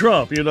door with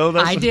Trump. That's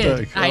I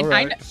did.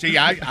 Right. See,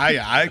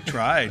 I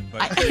tried,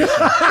 but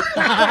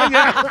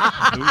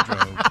who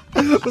drove?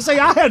 Well, see,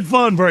 I had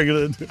fun bringing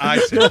it. I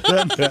see.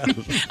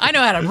 I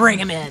know how to bring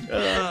him in. All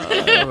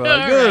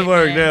right. Good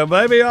work there,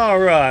 baby. All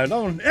right.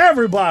 On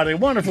everybody,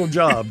 wonderful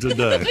job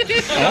today.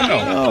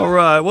 All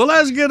right. Well,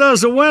 let's get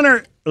us a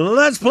winner.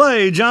 Let's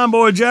play John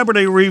Boy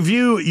Jeopardy.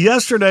 Review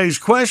yesterday's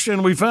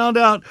question. We found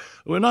out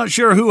we're not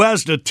sure who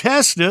has to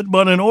test it,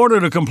 but in order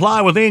to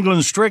comply with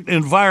England's strict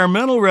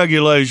environmental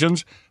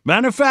regulations,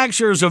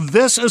 manufacturers of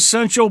this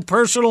essential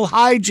personal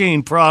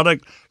hygiene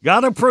product got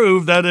to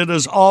prove that it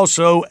is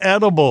also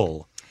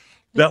edible.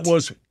 That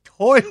was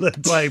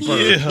toilet paper.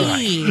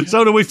 Yeah.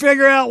 So do we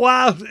figure out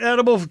why it's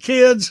edible for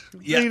kids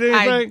eat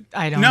anything?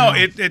 I don't know. No,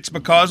 it's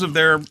because of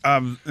their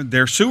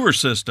sewer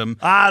system.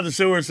 The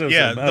sewer system.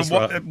 Yeah, that's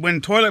right.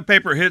 When toilet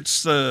paper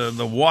hits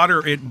the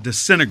water, it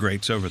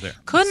disintegrates over there.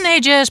 Couldn't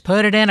they just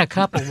put it in a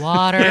cup of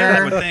water? Yeah,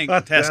 I would think.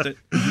 Test it.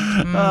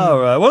 All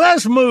right. Well,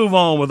 let's move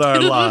on with our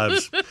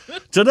lives.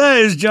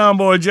 Today's John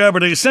Boy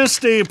Jeopardy. Since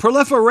the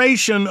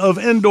proliferation of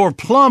indoor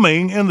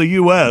plumbing in the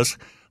U.S.,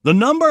 the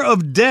number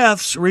of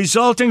deaths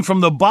resulting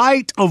from the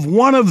bite of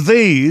one of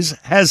these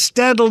has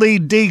steadily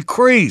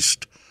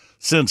decreased.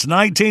 Since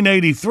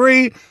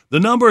 1983, the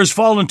number has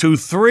fallen to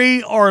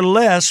 3 or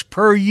less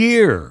per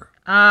year.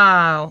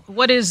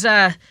 What is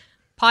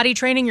potty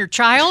training your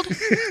child?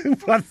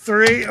 What,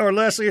 3 or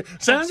less a year?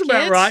 Sounds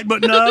about kids? right,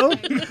 but no.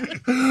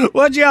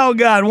 What y'all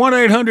got?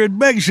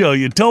 1-800-BIG-SHOW,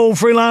 your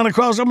toll-free line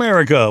across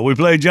America. We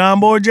play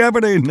John Boy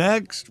Jeopardy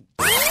next.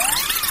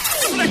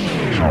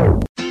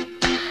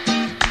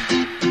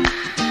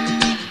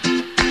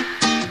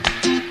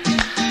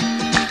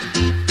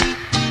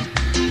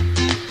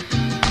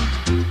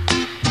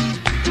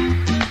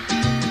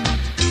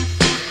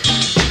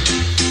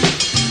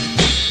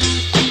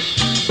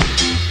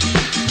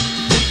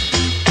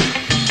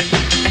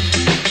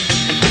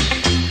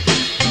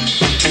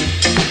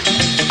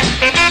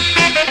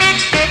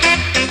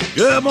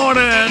 Good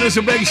morning. It's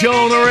a big show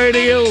on the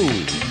radio.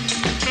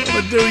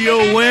 We'll do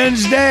your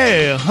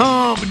Wednesday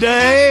hump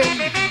day.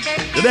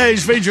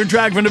 Today's featured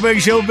track from the Big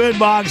Show Bid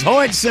Box.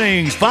 Hoyt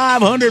sings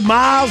 500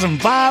 miles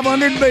and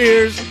 500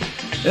 beers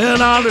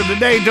in honor of the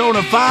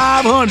Daytona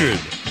 500.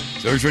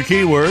 Search for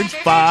keywords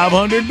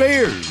 500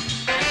 beers.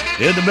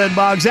 Hit the Bid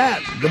Box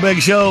at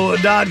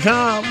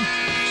thebigshow.com.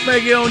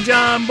 Make your own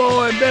John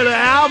Boy Bitter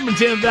album and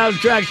 10,000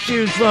 tracks to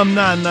choose from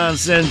 99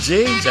 cents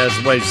each. That's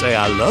the way to say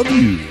I love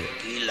you.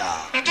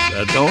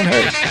 That don't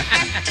hurt.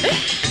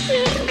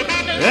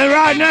 And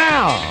right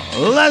now,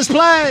 let's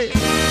play.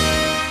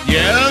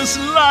 Yes,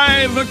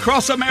 live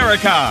across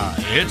America,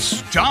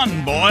 it's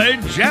John Boy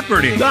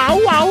Jeopardy. And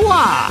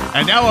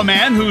now a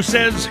man who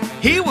says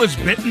he was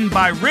bitten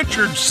by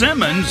Richard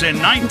Simmons in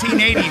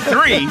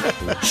 1983.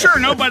 Sure,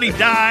 nobody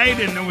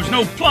died and there was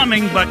no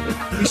plumbing, but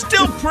he's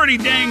still pretty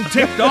dang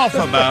ticked off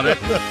about it.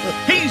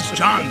 He's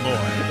John Boy.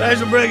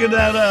 Thanks for bringing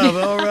that up.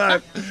 All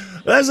right.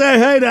 Let's say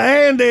hey to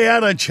Andy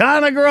out of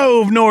China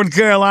Grove, North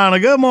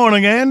Carolina. Good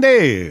morning,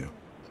 Andy.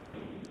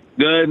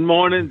 Good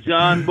morning,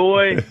 John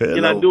Boy.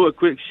 Can I do a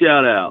quick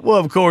shout out? Well,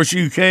 of course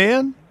you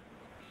can.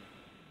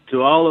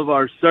 To all of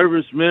our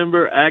service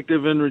member,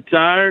 active and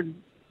retired,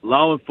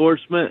 law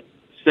enforcement,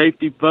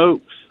 safety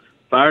folks,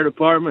 fire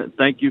department,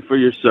 thank you for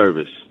your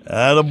service.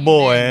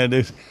 Attaboy,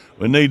 Andy.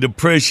 We need to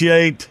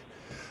appreciate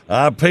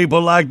our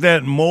people like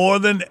that more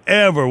than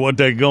ever, what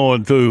they're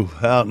going through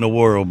out in the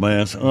world,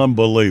 man. It's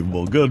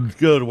unbelievable.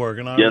 Good work.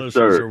 And our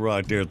listeners are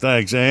right there.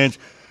 Thanks, Ange.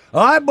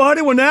 All right,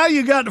 buddy. Well, now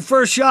you got the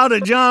first shot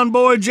at John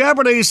Boy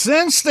Jeopardy.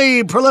 Since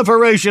the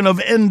proliferation of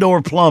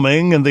indoor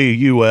plumbing in the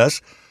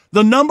U.S.,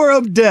 the number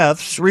of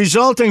deaths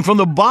resulting from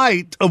the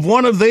bite of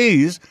one of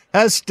these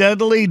has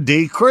steadily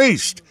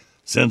decreased.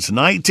 Since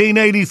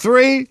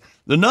 1983,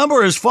 the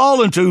number has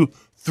fallen to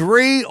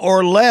 3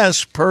 or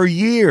less per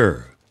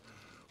year.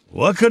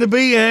 What could it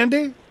be,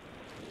 Andy?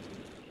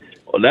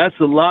 Well, that's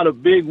a lot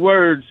of big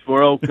words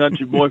for old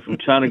country boy from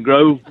China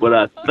Grove, but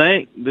I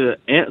think the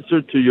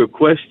answer to your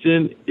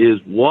question is,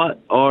 what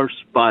are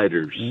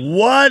spiders?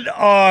 What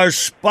are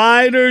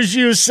spiders,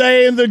 you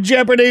say in the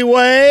Jeopardy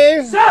way?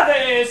 You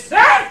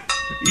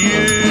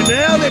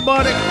nailed it,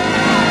 buddy.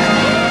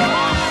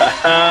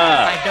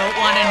 I don't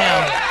want to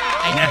know.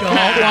 I don't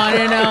want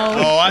to know.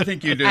 Oh, I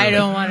think you do. I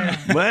don't want to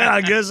know. Well,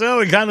 I guess so.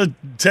 It kind of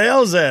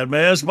tells that,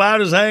 man.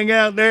 Spiders hang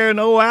out there in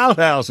old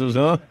outhouses,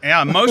 huh?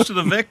 Yeah, most of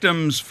the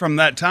victims from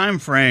that time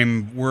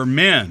frame were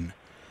men.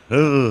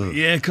 Ugh.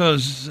 Yeah,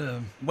 because,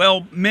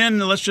 men,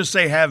 let's just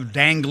say, have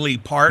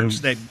dangly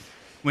parts that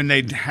when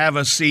they have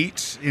a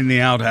seat in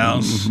the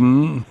outhouse,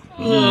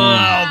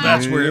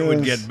 that's where it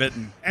would get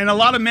bitten. And a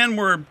lot of men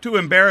were too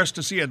embarrassed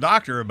to see a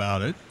doctor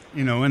about it,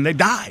 and they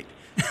died.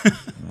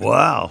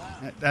 Wow.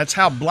 That's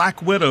how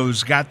black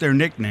widows got their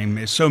nickname,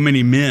 is so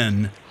many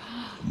men.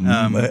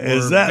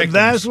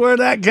 That's where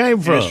that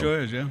came from? Yeah, sure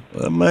is, yeah.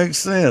 That makes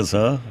sense,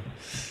 huh?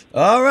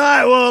 All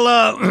right, well,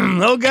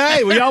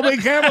 okay. Well, y'all be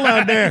careful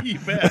out there. You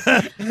bet.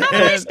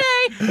 Nice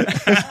day.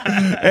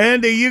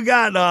 Andy, you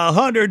got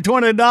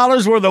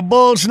 $120 worth of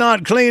bull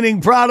snot cleaning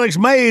products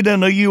made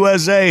in the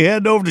USA.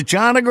 Head over to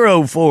China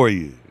Grove for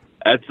you.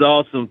 That's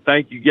awesome.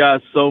 Thank you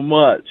guys so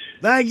much.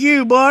 Thank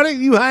you, buddy.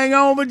 You hang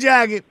on my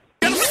jacket.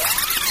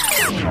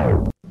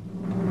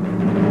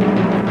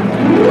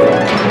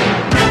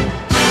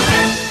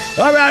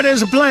 All right,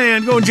 there's a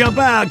plan. Gonna jump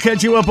out,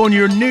 catch you up on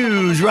your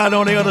news right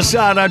on the other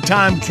side. Our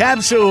time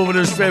capsule for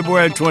this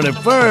February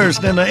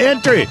 21st and the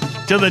entry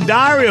to the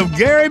diary of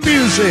Gary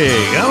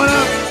Busey. Coming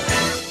up.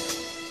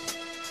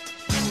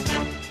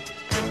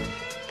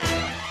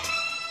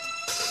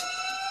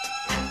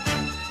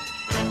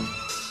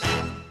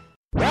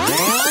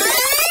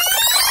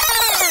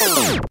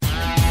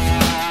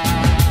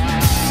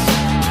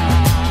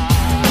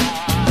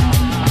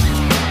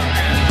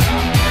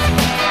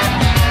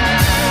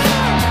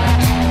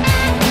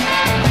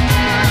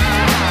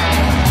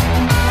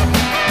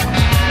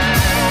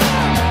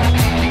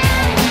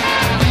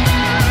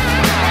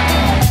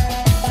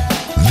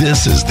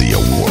 This is the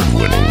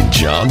award-winning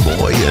John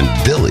Boy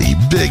and Billy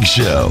Big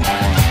Show.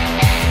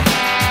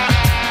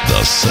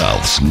 The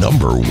South's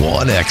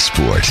 #1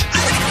 export.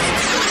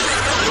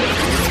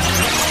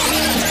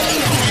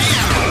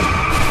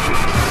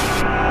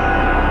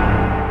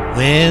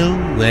 Well.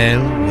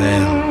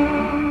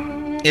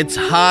 It's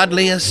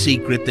hardly a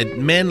secret that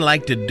men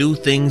like to do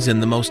things in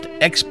the most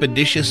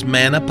expeditious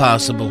manner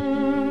possible.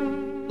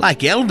 Like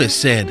Elvis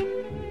said,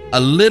 a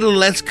little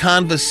less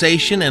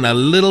conversation and a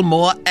little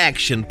more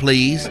action,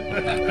 please.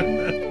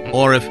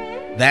 Or if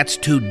that's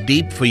too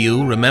deep for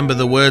you, remember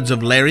the words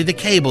of Larry the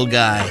Cable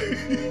Guy.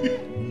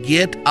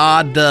 Get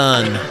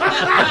done.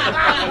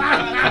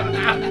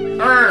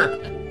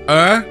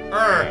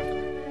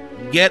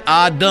 Get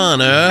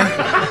done,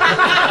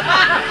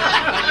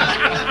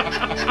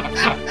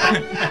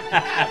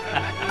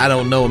 I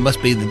don't know, it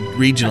must be the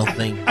regional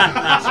thing.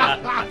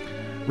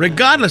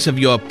 Regardless of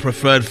your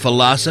preferred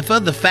philosopher,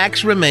 the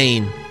facts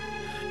remain.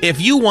 If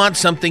you want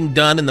something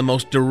done in the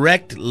most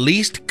direct,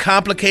 least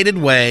complicated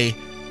way,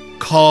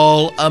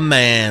 call a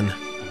man.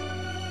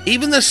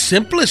 Even the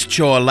simplest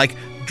chore, like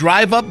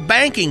drive-up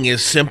banking,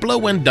 is simpler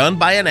when done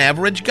by an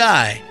average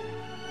guy.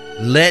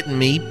 Let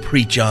me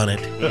preach on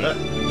it.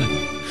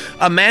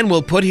 A man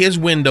will put his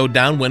window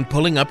down when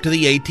pulling up to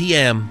the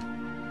ATM.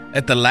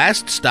 At the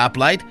last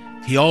stoplight,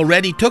 he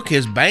already took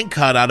his bank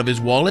card out of his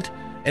wallet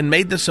and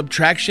made the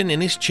subtraction in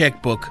his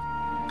checkbook.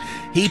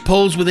 He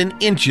pulls within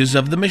inches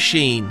of the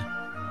machine.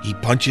 He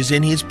punches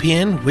in his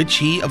PIN, which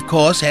he, of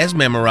course, has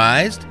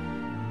memorized,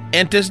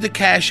 enters the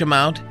cash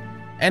amount,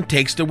 and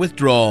takes the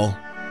withdrawal.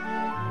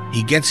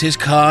 He gets his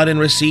card and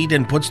receipt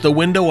and puts the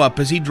window up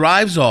as he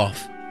drives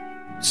off.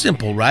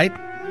 Simple, right?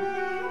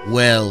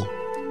 Well,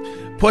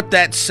 put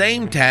that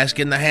same task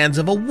in the hands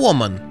of a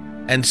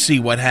woman and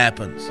see what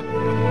happens.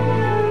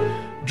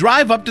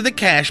 Drive up to the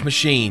cash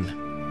machine.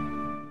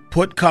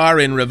 Put car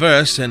in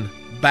reverse and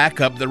back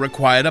up the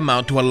required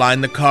amount to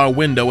align the car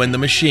window and the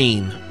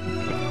machine.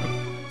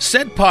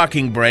 Set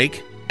parking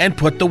brake and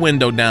put the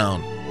window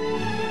down.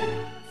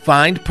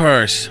 Find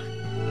purse.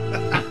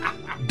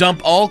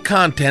 Dump all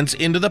contents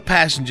into the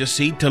passenger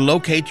seat to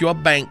locate your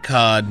bank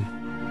card.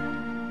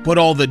 Put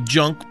all the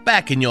junk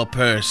back in your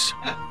purse.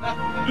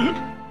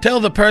 Tell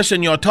the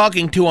person you're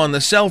talking to on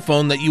the cell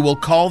phone that you will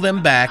call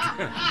them back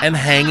and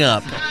hang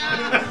up.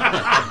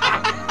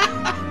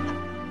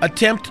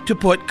 Attempt to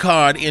put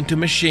card into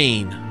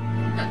machine.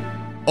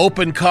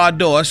 Open car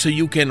door so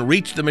you can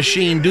reach the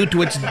machine due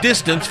to its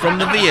distance from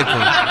the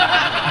vehicle.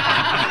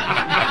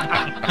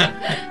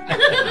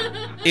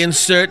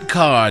 Insert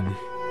card.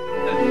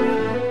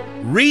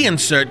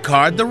 Reinsert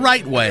card the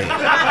right way.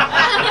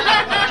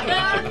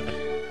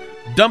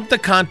 Dump the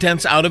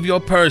contents out of your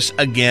purse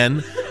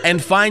again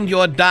and find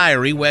your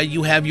diary where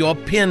you have your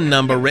PIN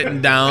number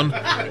written down,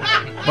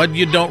 but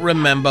you don't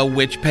remember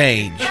which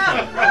page.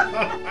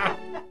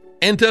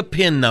 Enter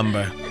PIN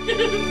number.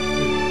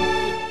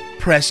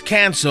 Press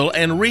cancel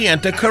and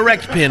re-enter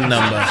correct PIN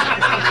number.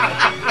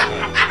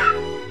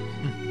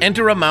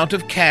 Enter amount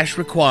of cash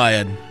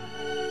required.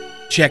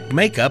 Check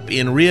makeup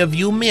in rear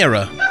view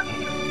mirror.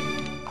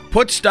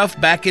 Put stuff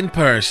back in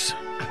purse.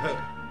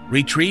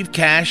 Retrieve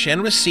cash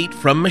and receipt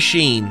from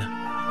machine.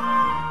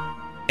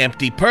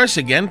 Empty purse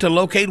again to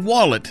locate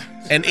wallet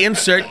and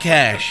insert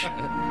cash.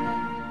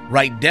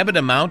 Write debit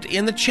amount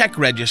in the check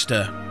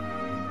register.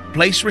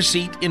 Place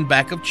receipt in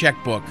back of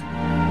checkbook.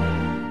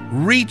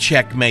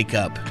 Recheck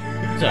makeup.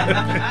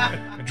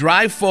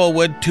 Drive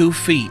forward 2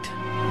 feet.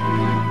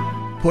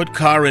 Put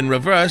car in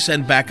reverse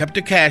and back up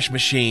to cash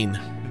machine.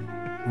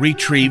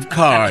 Retrieve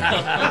card.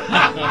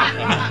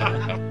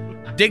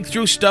 Dig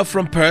through stuff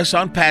from purse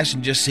on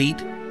passenger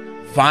seat.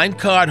 Find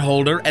card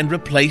holder and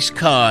replace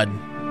card.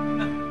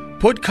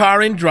 Put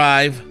car in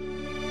drive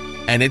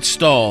and it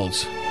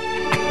stalls.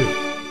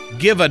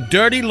 Give a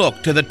dirty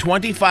look to the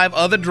 25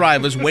 other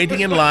drivers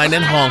waiting in line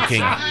and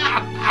honking.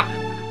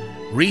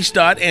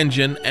 Restart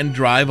engine and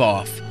drive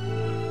off.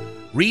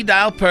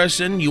 Redial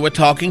person you were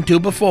talking to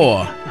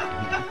before.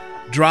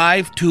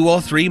 Drive 2 or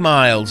 3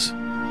 miles.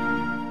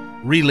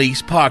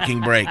 Release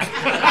parking brake.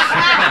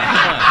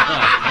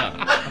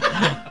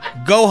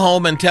 Go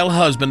home and tell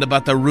husband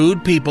about the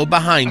rude people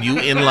behind you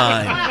in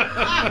line.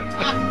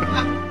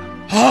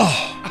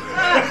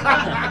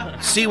 Oh.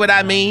 See what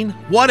I mean?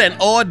 What an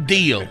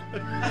ordeal.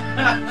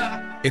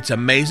 It's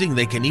amazing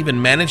they can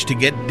even manage to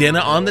get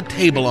dinner on the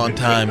table on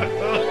time.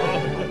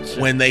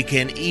 When they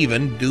can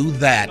even do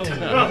that.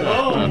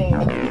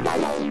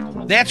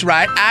 That's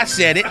right, I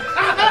said it.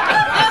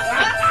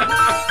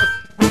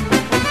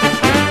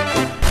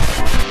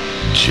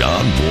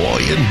 John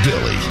Boy and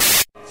Billy.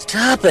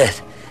 Stop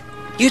it.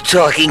 You're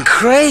talking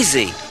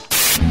crazy.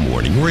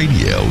 Morning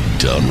radio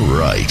done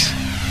right.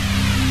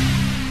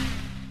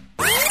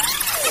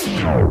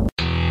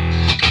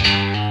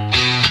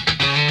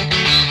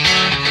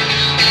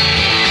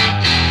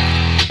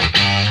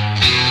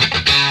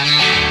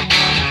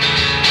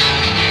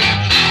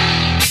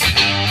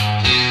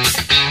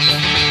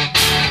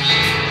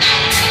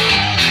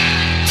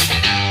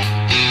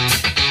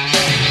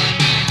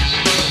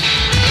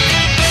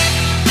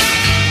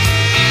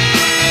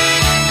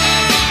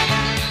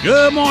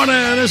 Good morning.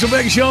 It's a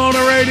big show on the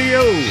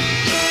radio.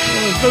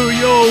 Going through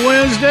your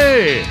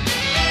Wednesday.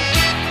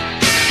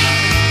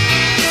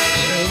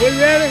 We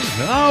ready?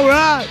 All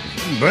right.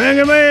 Bring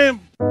him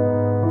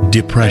in.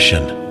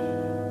 Depression,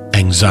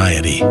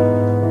 anxiety,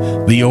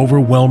 the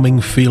overwhelming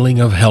feeling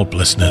of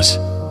helplessness.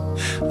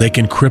 They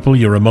can cripple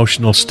your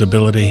emotional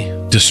stability,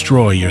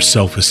 destroy your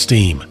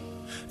self-esteem,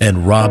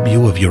 and rob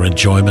you of your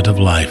enjoyment of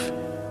life.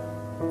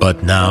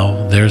 But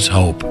now there's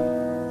hope.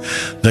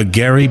 The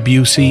Gary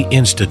Busey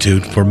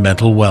Institute for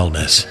Mental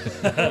Wellness.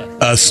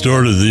 I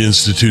started the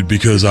Institute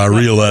because I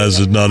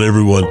realized that not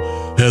everyone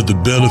had the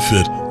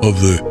benefit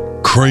of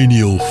the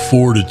cranial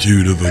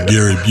fortitude of a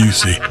Gary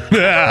Busey.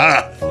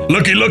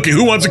 Looky,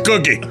 who wants a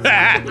cookie?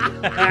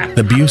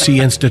 The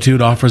Busey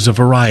Institute offers a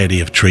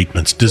variety of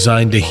treatments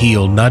designed to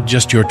heal not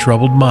just your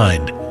troubled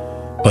mind,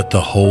 but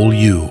the whole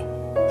you.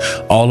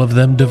 All of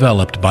them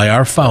developed by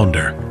our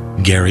founder,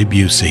 Gary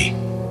Busey.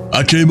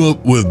 I came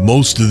up with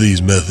most of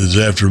these methods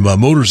after my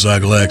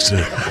motorcycle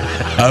accident.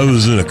 I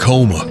was in a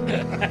coma.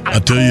 I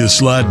tell you,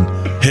 sliding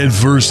head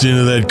first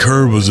into that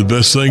curb was the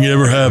best thing that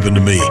ever happened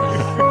to me.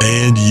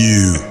 And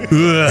you.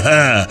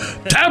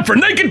 Time for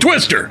Naked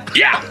Twister.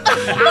 Yeah.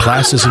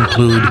 Classes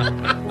include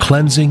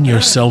cleansing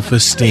your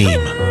self-esteem.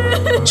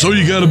 So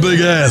you got a big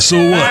ass, so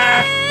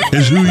what?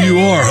 It's who you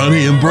are,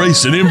 honey.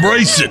 Embrace it.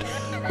 Embrace it.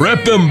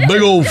 Wrap them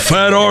big old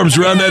fat arms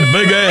around that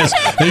big ass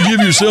and give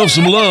yourself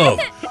some love.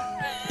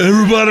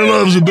 Everybody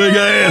loves a big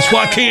ass.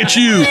 Why can't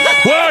you?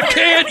 Why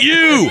can't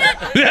you?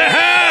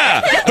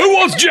 Who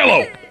wants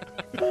Jell-O?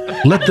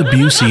 Let the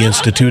Busey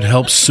Institute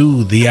help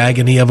soothe the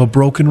agony of a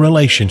broken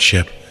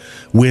relationship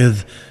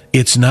with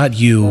It's Not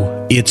You,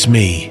 It's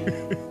Me,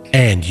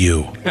 and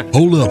You.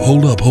 Hold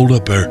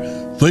up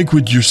there. Think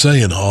what you're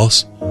saying,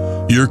 Hoss.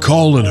 You're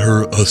calling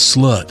her a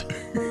slut.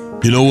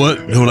 You know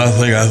what? You know what I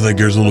think? I think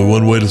there's only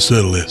one way to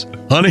settle this.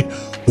 Honey,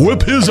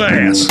 whip his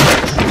ass.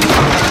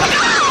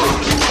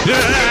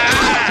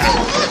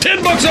 $10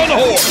 on the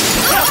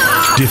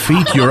horse.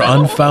 Defeat your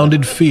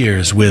unfounded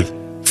fears with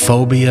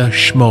Phobia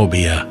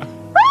Schmobia.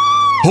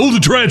 Hold the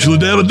tarantula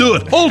down and do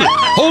it. Hold it.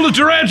 Hold the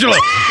tarantula.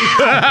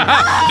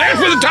 Dance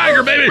with the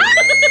tiger, baby.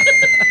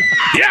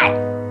 Yeah.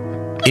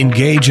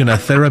 Engage in a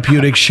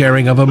therapeutic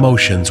sharing of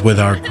emotions with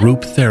our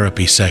group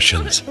therapy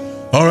sessions.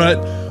 All right.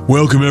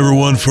 Welcome,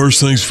 everyone.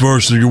 First things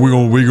first,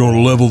 we're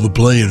gonna level the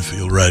playing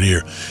field right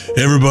here.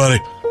 Everybody,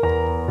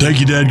 take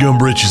your dadgum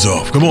britches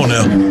off. Come on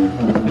now.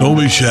 Don't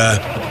be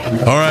shy.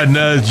 All right,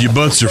 now that your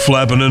butts are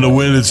flapping in the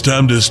wind, it's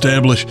time to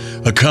establish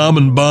a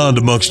common bond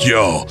amongst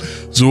y'all.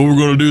 So what we're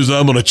going to do is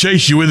I'm going to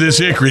chase you with this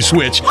hickory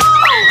switch. Yeah!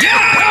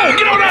 Oh,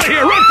 get on out of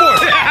here! Run for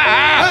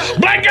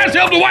it! Black guys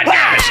help the white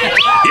guys!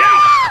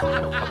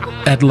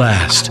 Yeah! At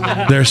last,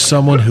 there's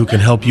someone who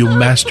can help you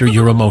master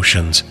your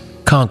emotions,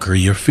 conquer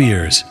your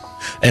fears,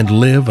 and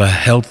live a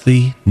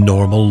healthy,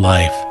 normal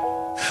life.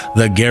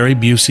 The Gary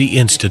Busey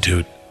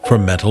Institute for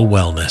Mental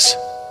Wellness.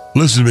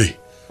 Listen to me.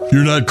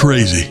 You're not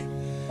crazy.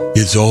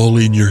 It's all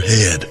in your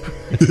head.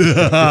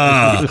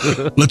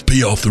 Let's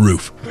pee off the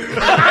roof.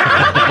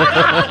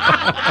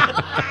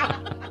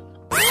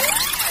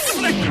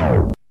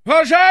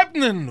 What's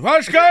happening?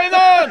 What's going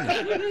on?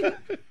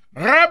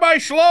 Rabbi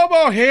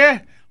Shlomo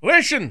here.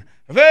 Listen,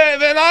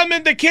 when I'm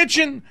in the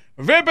kitchen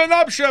whipping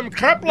up some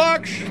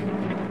kreplachs,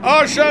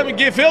 or some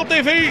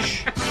gefilte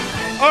fish,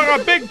 or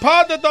a big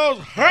pot of those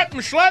hot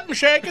and slatin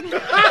shaking.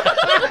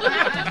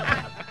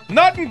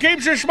 Nothing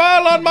keeps a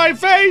smile on my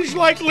face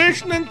like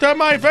listening to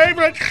my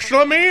favorite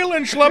Schlemiel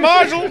and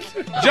Schlemazel,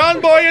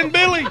 John Boy and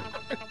Billy.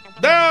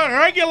 They're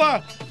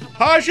regular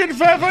Hush and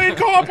Pfeffer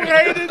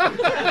Incorporated.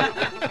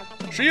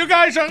 So you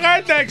guys are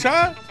rednecks,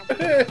 huh?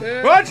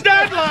 What's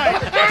that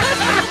like?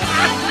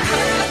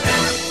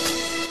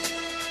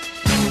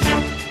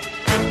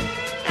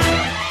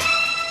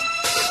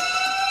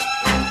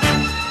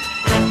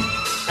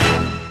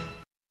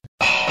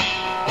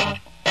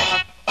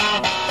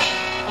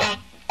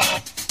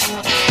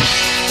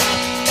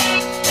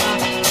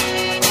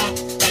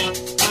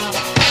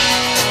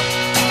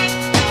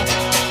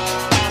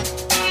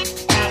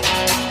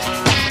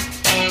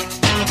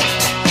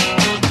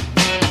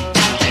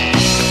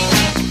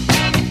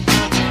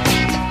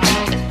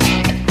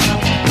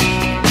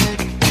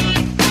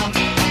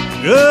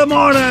 Good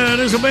morning.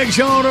 It's a big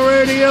show on the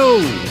radio.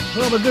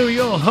 Going to do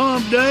your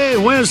hump day,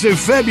 Wednesday,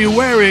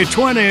 February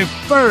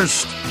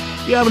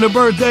 21st. You having a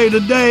birthday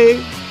today?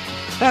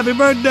 Happy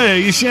birthday.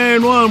 You're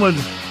sharing one with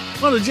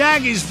one of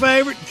Jackie's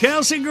favorite,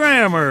 Kelsey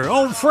Grammer.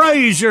 Old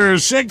Frazier,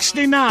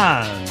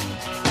 69.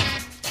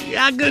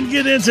 Yeah, I couldn't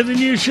get into the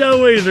new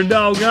show either,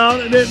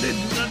 doggone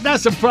it.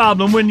 That's a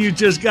problem when you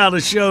just got a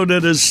show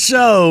that is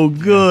so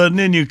good and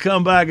then you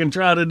come back and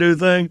try to do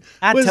things.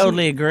 I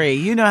totally agree.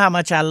 You know how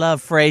much I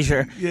love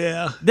Frasier.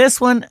 Yeah.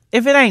 This one,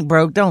 if it ain't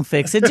broke, don't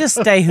fix it. Just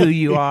stay who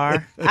you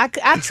are.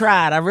 I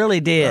tried. I really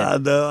did. I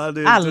know. I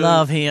did. I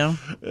love him.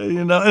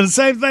 You know, and the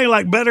same thing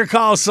like Better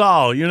Call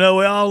Saul. You know,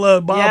 we all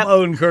love Bob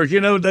Odenkirk. You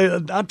know,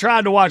 I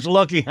tried to watch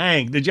Lucky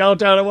Hank. Did y'all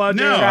try to watch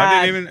No, it?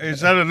 I didn't even.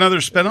 Is that another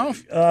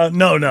spinoff?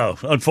 No.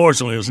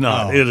 Unfortunately, it's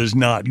not. Oh. It is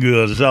not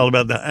good. It's all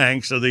about the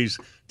angst of these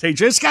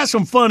teachers. It's got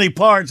some funny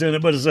parts in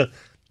it, but it's a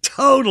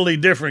totally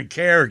different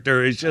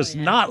character. It's just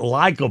not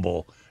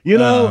likable. You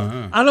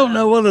know, I don't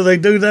know whether they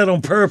do that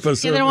on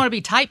purpose. Yeah, they don't want to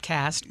be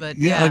typecast, but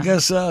Yeah, I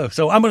guess so.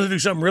 So I'm going to do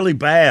something really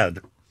bad.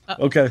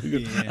 Okay.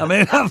 Yeah. I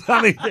mean,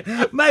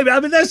 maybe. I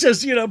mean, that's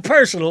just,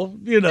 personal,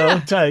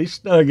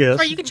 taste, I guess.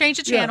 Or you can change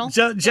the channel.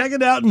 So check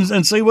it out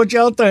and see what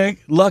y'all think.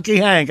 Lucky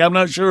Hank. I'm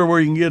not sure where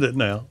you can get it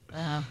now.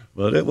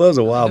 But it was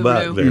a while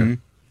back there. Mm-hmm.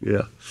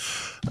 Yeah.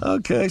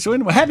 Okay, so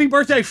anyway, happy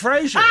birthday,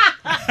 Frasier.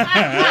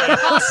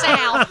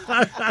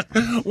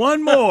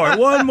 One more.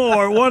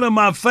 One of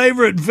my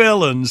favorite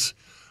villains.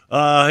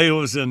 He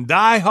was in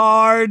Die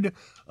Hard.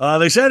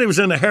 They said he was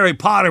in the Harry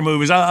Potter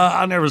movies.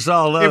 I never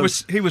saw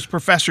those. He was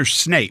Professor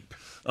Snape.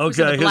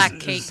 Okay,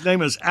 his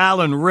name is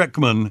Alan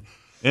Rickman,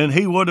 and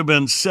he would have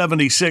been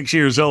 76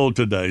 years old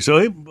today. So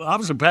he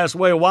obviously passed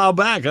away a while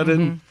back. I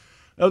didn't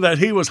know that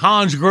he was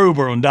Hans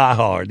Gruber on Die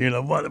Hard.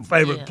 What a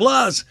favorite. Yes.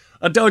 Plus,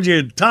 I told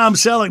you, Tom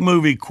Selleck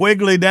movie,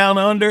 Quigley Down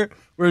Under,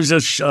 where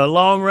he's a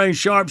long-range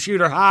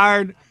sharpshooter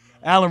hired.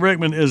 Alan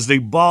Rickman is the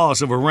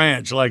boss of a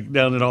ranch, like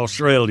down in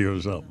Australia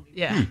or something.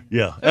 Yeah.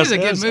 Yeah. That was a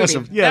good movie.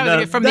 That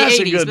was from the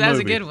 80s, but that was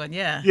a good one,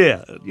 yeah.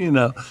 Yeah,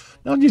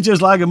 Don't you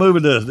just like a movie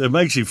that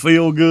makes you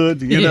feel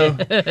good,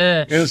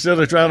 Instead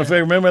of trying to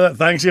remember that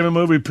Thanksgiving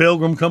movie,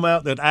 Pilgrim, come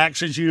out, that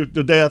axes you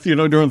to death,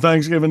 during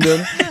Thanksgiving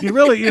dinner? You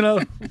really,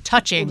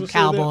 Touching,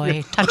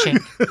 cowboy, touching.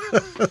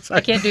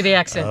 I can't do the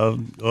accent.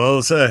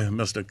 Say,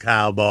 Mr.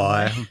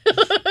 Cowboy.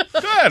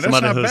 Good, Somebody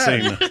that's not who's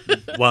bad.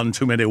 seen one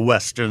too many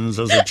Westerns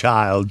as a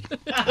child.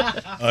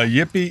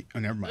 Yippee. Oh,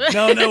 never mind.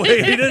 No,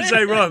 he didn't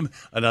say run.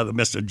 Another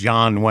Mr.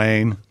 John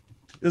Wayne.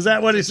 Is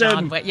that what he said?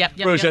 John Wayne. Yep.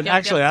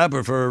 Actually, I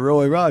prefer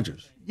Roy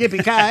Rogers.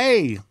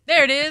 Yippee-ki-yay.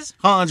 There it is.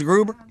 Hans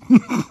Gruber.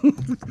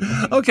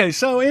 Okay,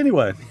 so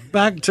anyway,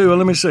 back to,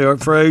 let me see,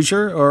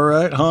 Frasier, all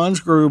right,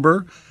 Hans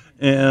Gruber,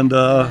 and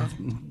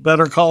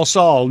Better Call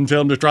Saul and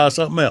tell him to try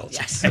something else.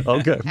 Yes.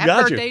 Okay, Happy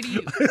gotcha. birthday to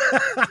you.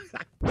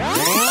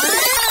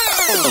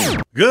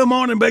 Good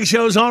morning, Big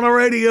Show's on the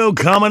radio.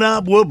 Coming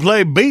up, we'll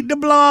play Beat the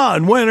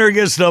Blonde. Winner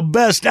gets the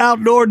Best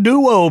Outdoor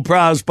Duo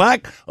prize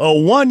pack, a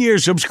 1-year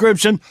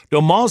subscription to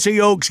Mossy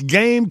Oaks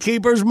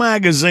Gamekeepers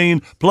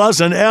magazine,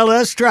 plus an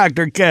LS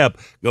Tractor cap.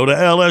 Go to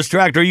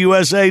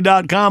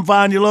lstractorusa.com,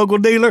 find your local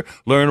dealer,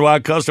 learn why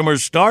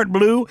customers start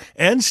blue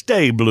and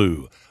stay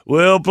blue.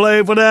 We'll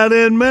play for that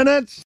in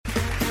minutes.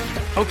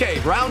 Okay,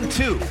 round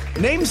 2.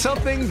 Name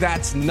something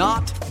that's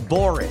not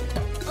boring.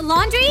 A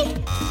laundry?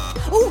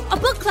 Ooh, a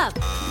book club.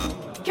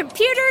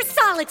 Computer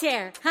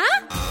solitaire,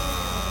 huh?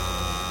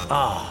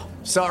 Ah,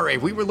 sorry,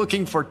 we were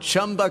looking for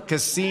Chumba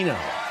Casino.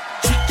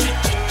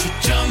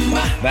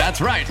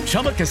 That's right,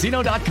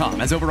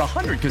 ChumbaCasino.com has over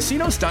 100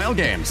 casino-style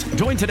games.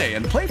 Join today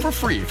and play for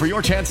free for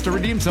your chance to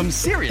redeem some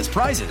serious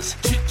prizes.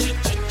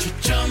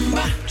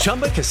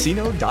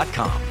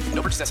 ChumbaCasino.com.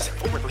 No purchase necessary.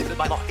 Void where prohibited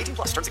by law. 18+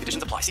 terms and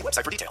conditions apply. See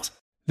website for details.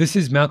 This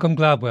is Malcolm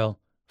Gladwell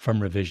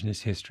from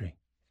Revisionist History.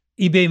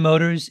 eBay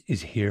Motors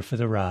is here for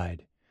the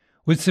ride.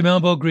 With some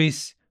elbow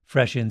grease,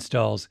 fresh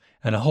installs,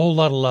 and a whole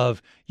lot of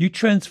love, you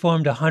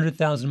transformed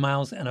 100,000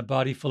 miles and a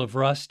body full of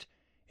rust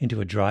into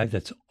a drive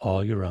that's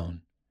all your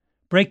own.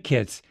 Brake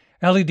kits,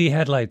 LED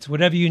headlights,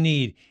 whatever you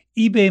need,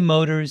 eBay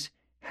Motors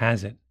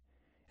has it.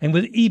 And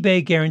with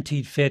eBay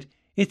Guaranteed Fit,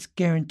 It's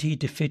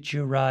guaranteed to fit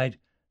your ride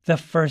the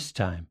first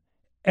time,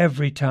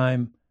 every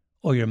time,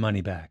 or your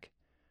money back.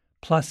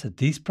 Plus, at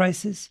these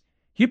prices,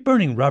 you're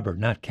burning rubber,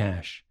 not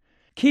cash.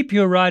 Keep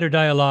your ride or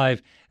die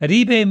alive at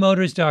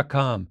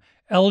ebaymotors.com.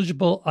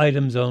 Eligible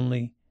items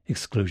only.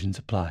 Exclusions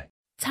apply.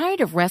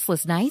 Tired of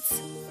restless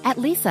nights? At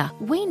Leesa,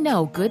 we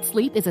know good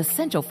sleep is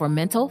essential for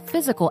mental,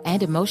 physical,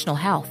 and emotional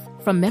health.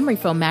 From memory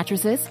foam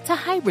mattresses to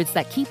hybrids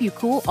that keep you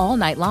cool all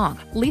night long,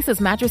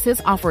 Leesa's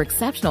mattresses offer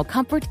exceptional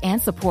comfort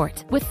and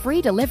support with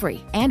free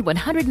delivery and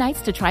 100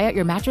 nights to try out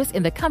your mattress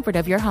in the comfort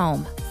of your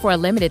home. For a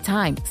limited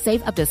time,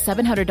 save up to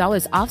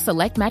 $700 off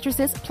select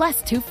mattresses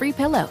plus 2 free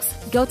pillows.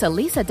 Go to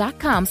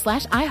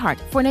leesa.com/iHeart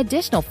for an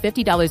additional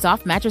 $50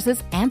 off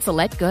mattresses and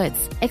select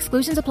goods.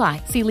 Exclusions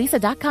apply. See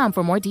leesa.com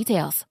for more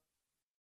details.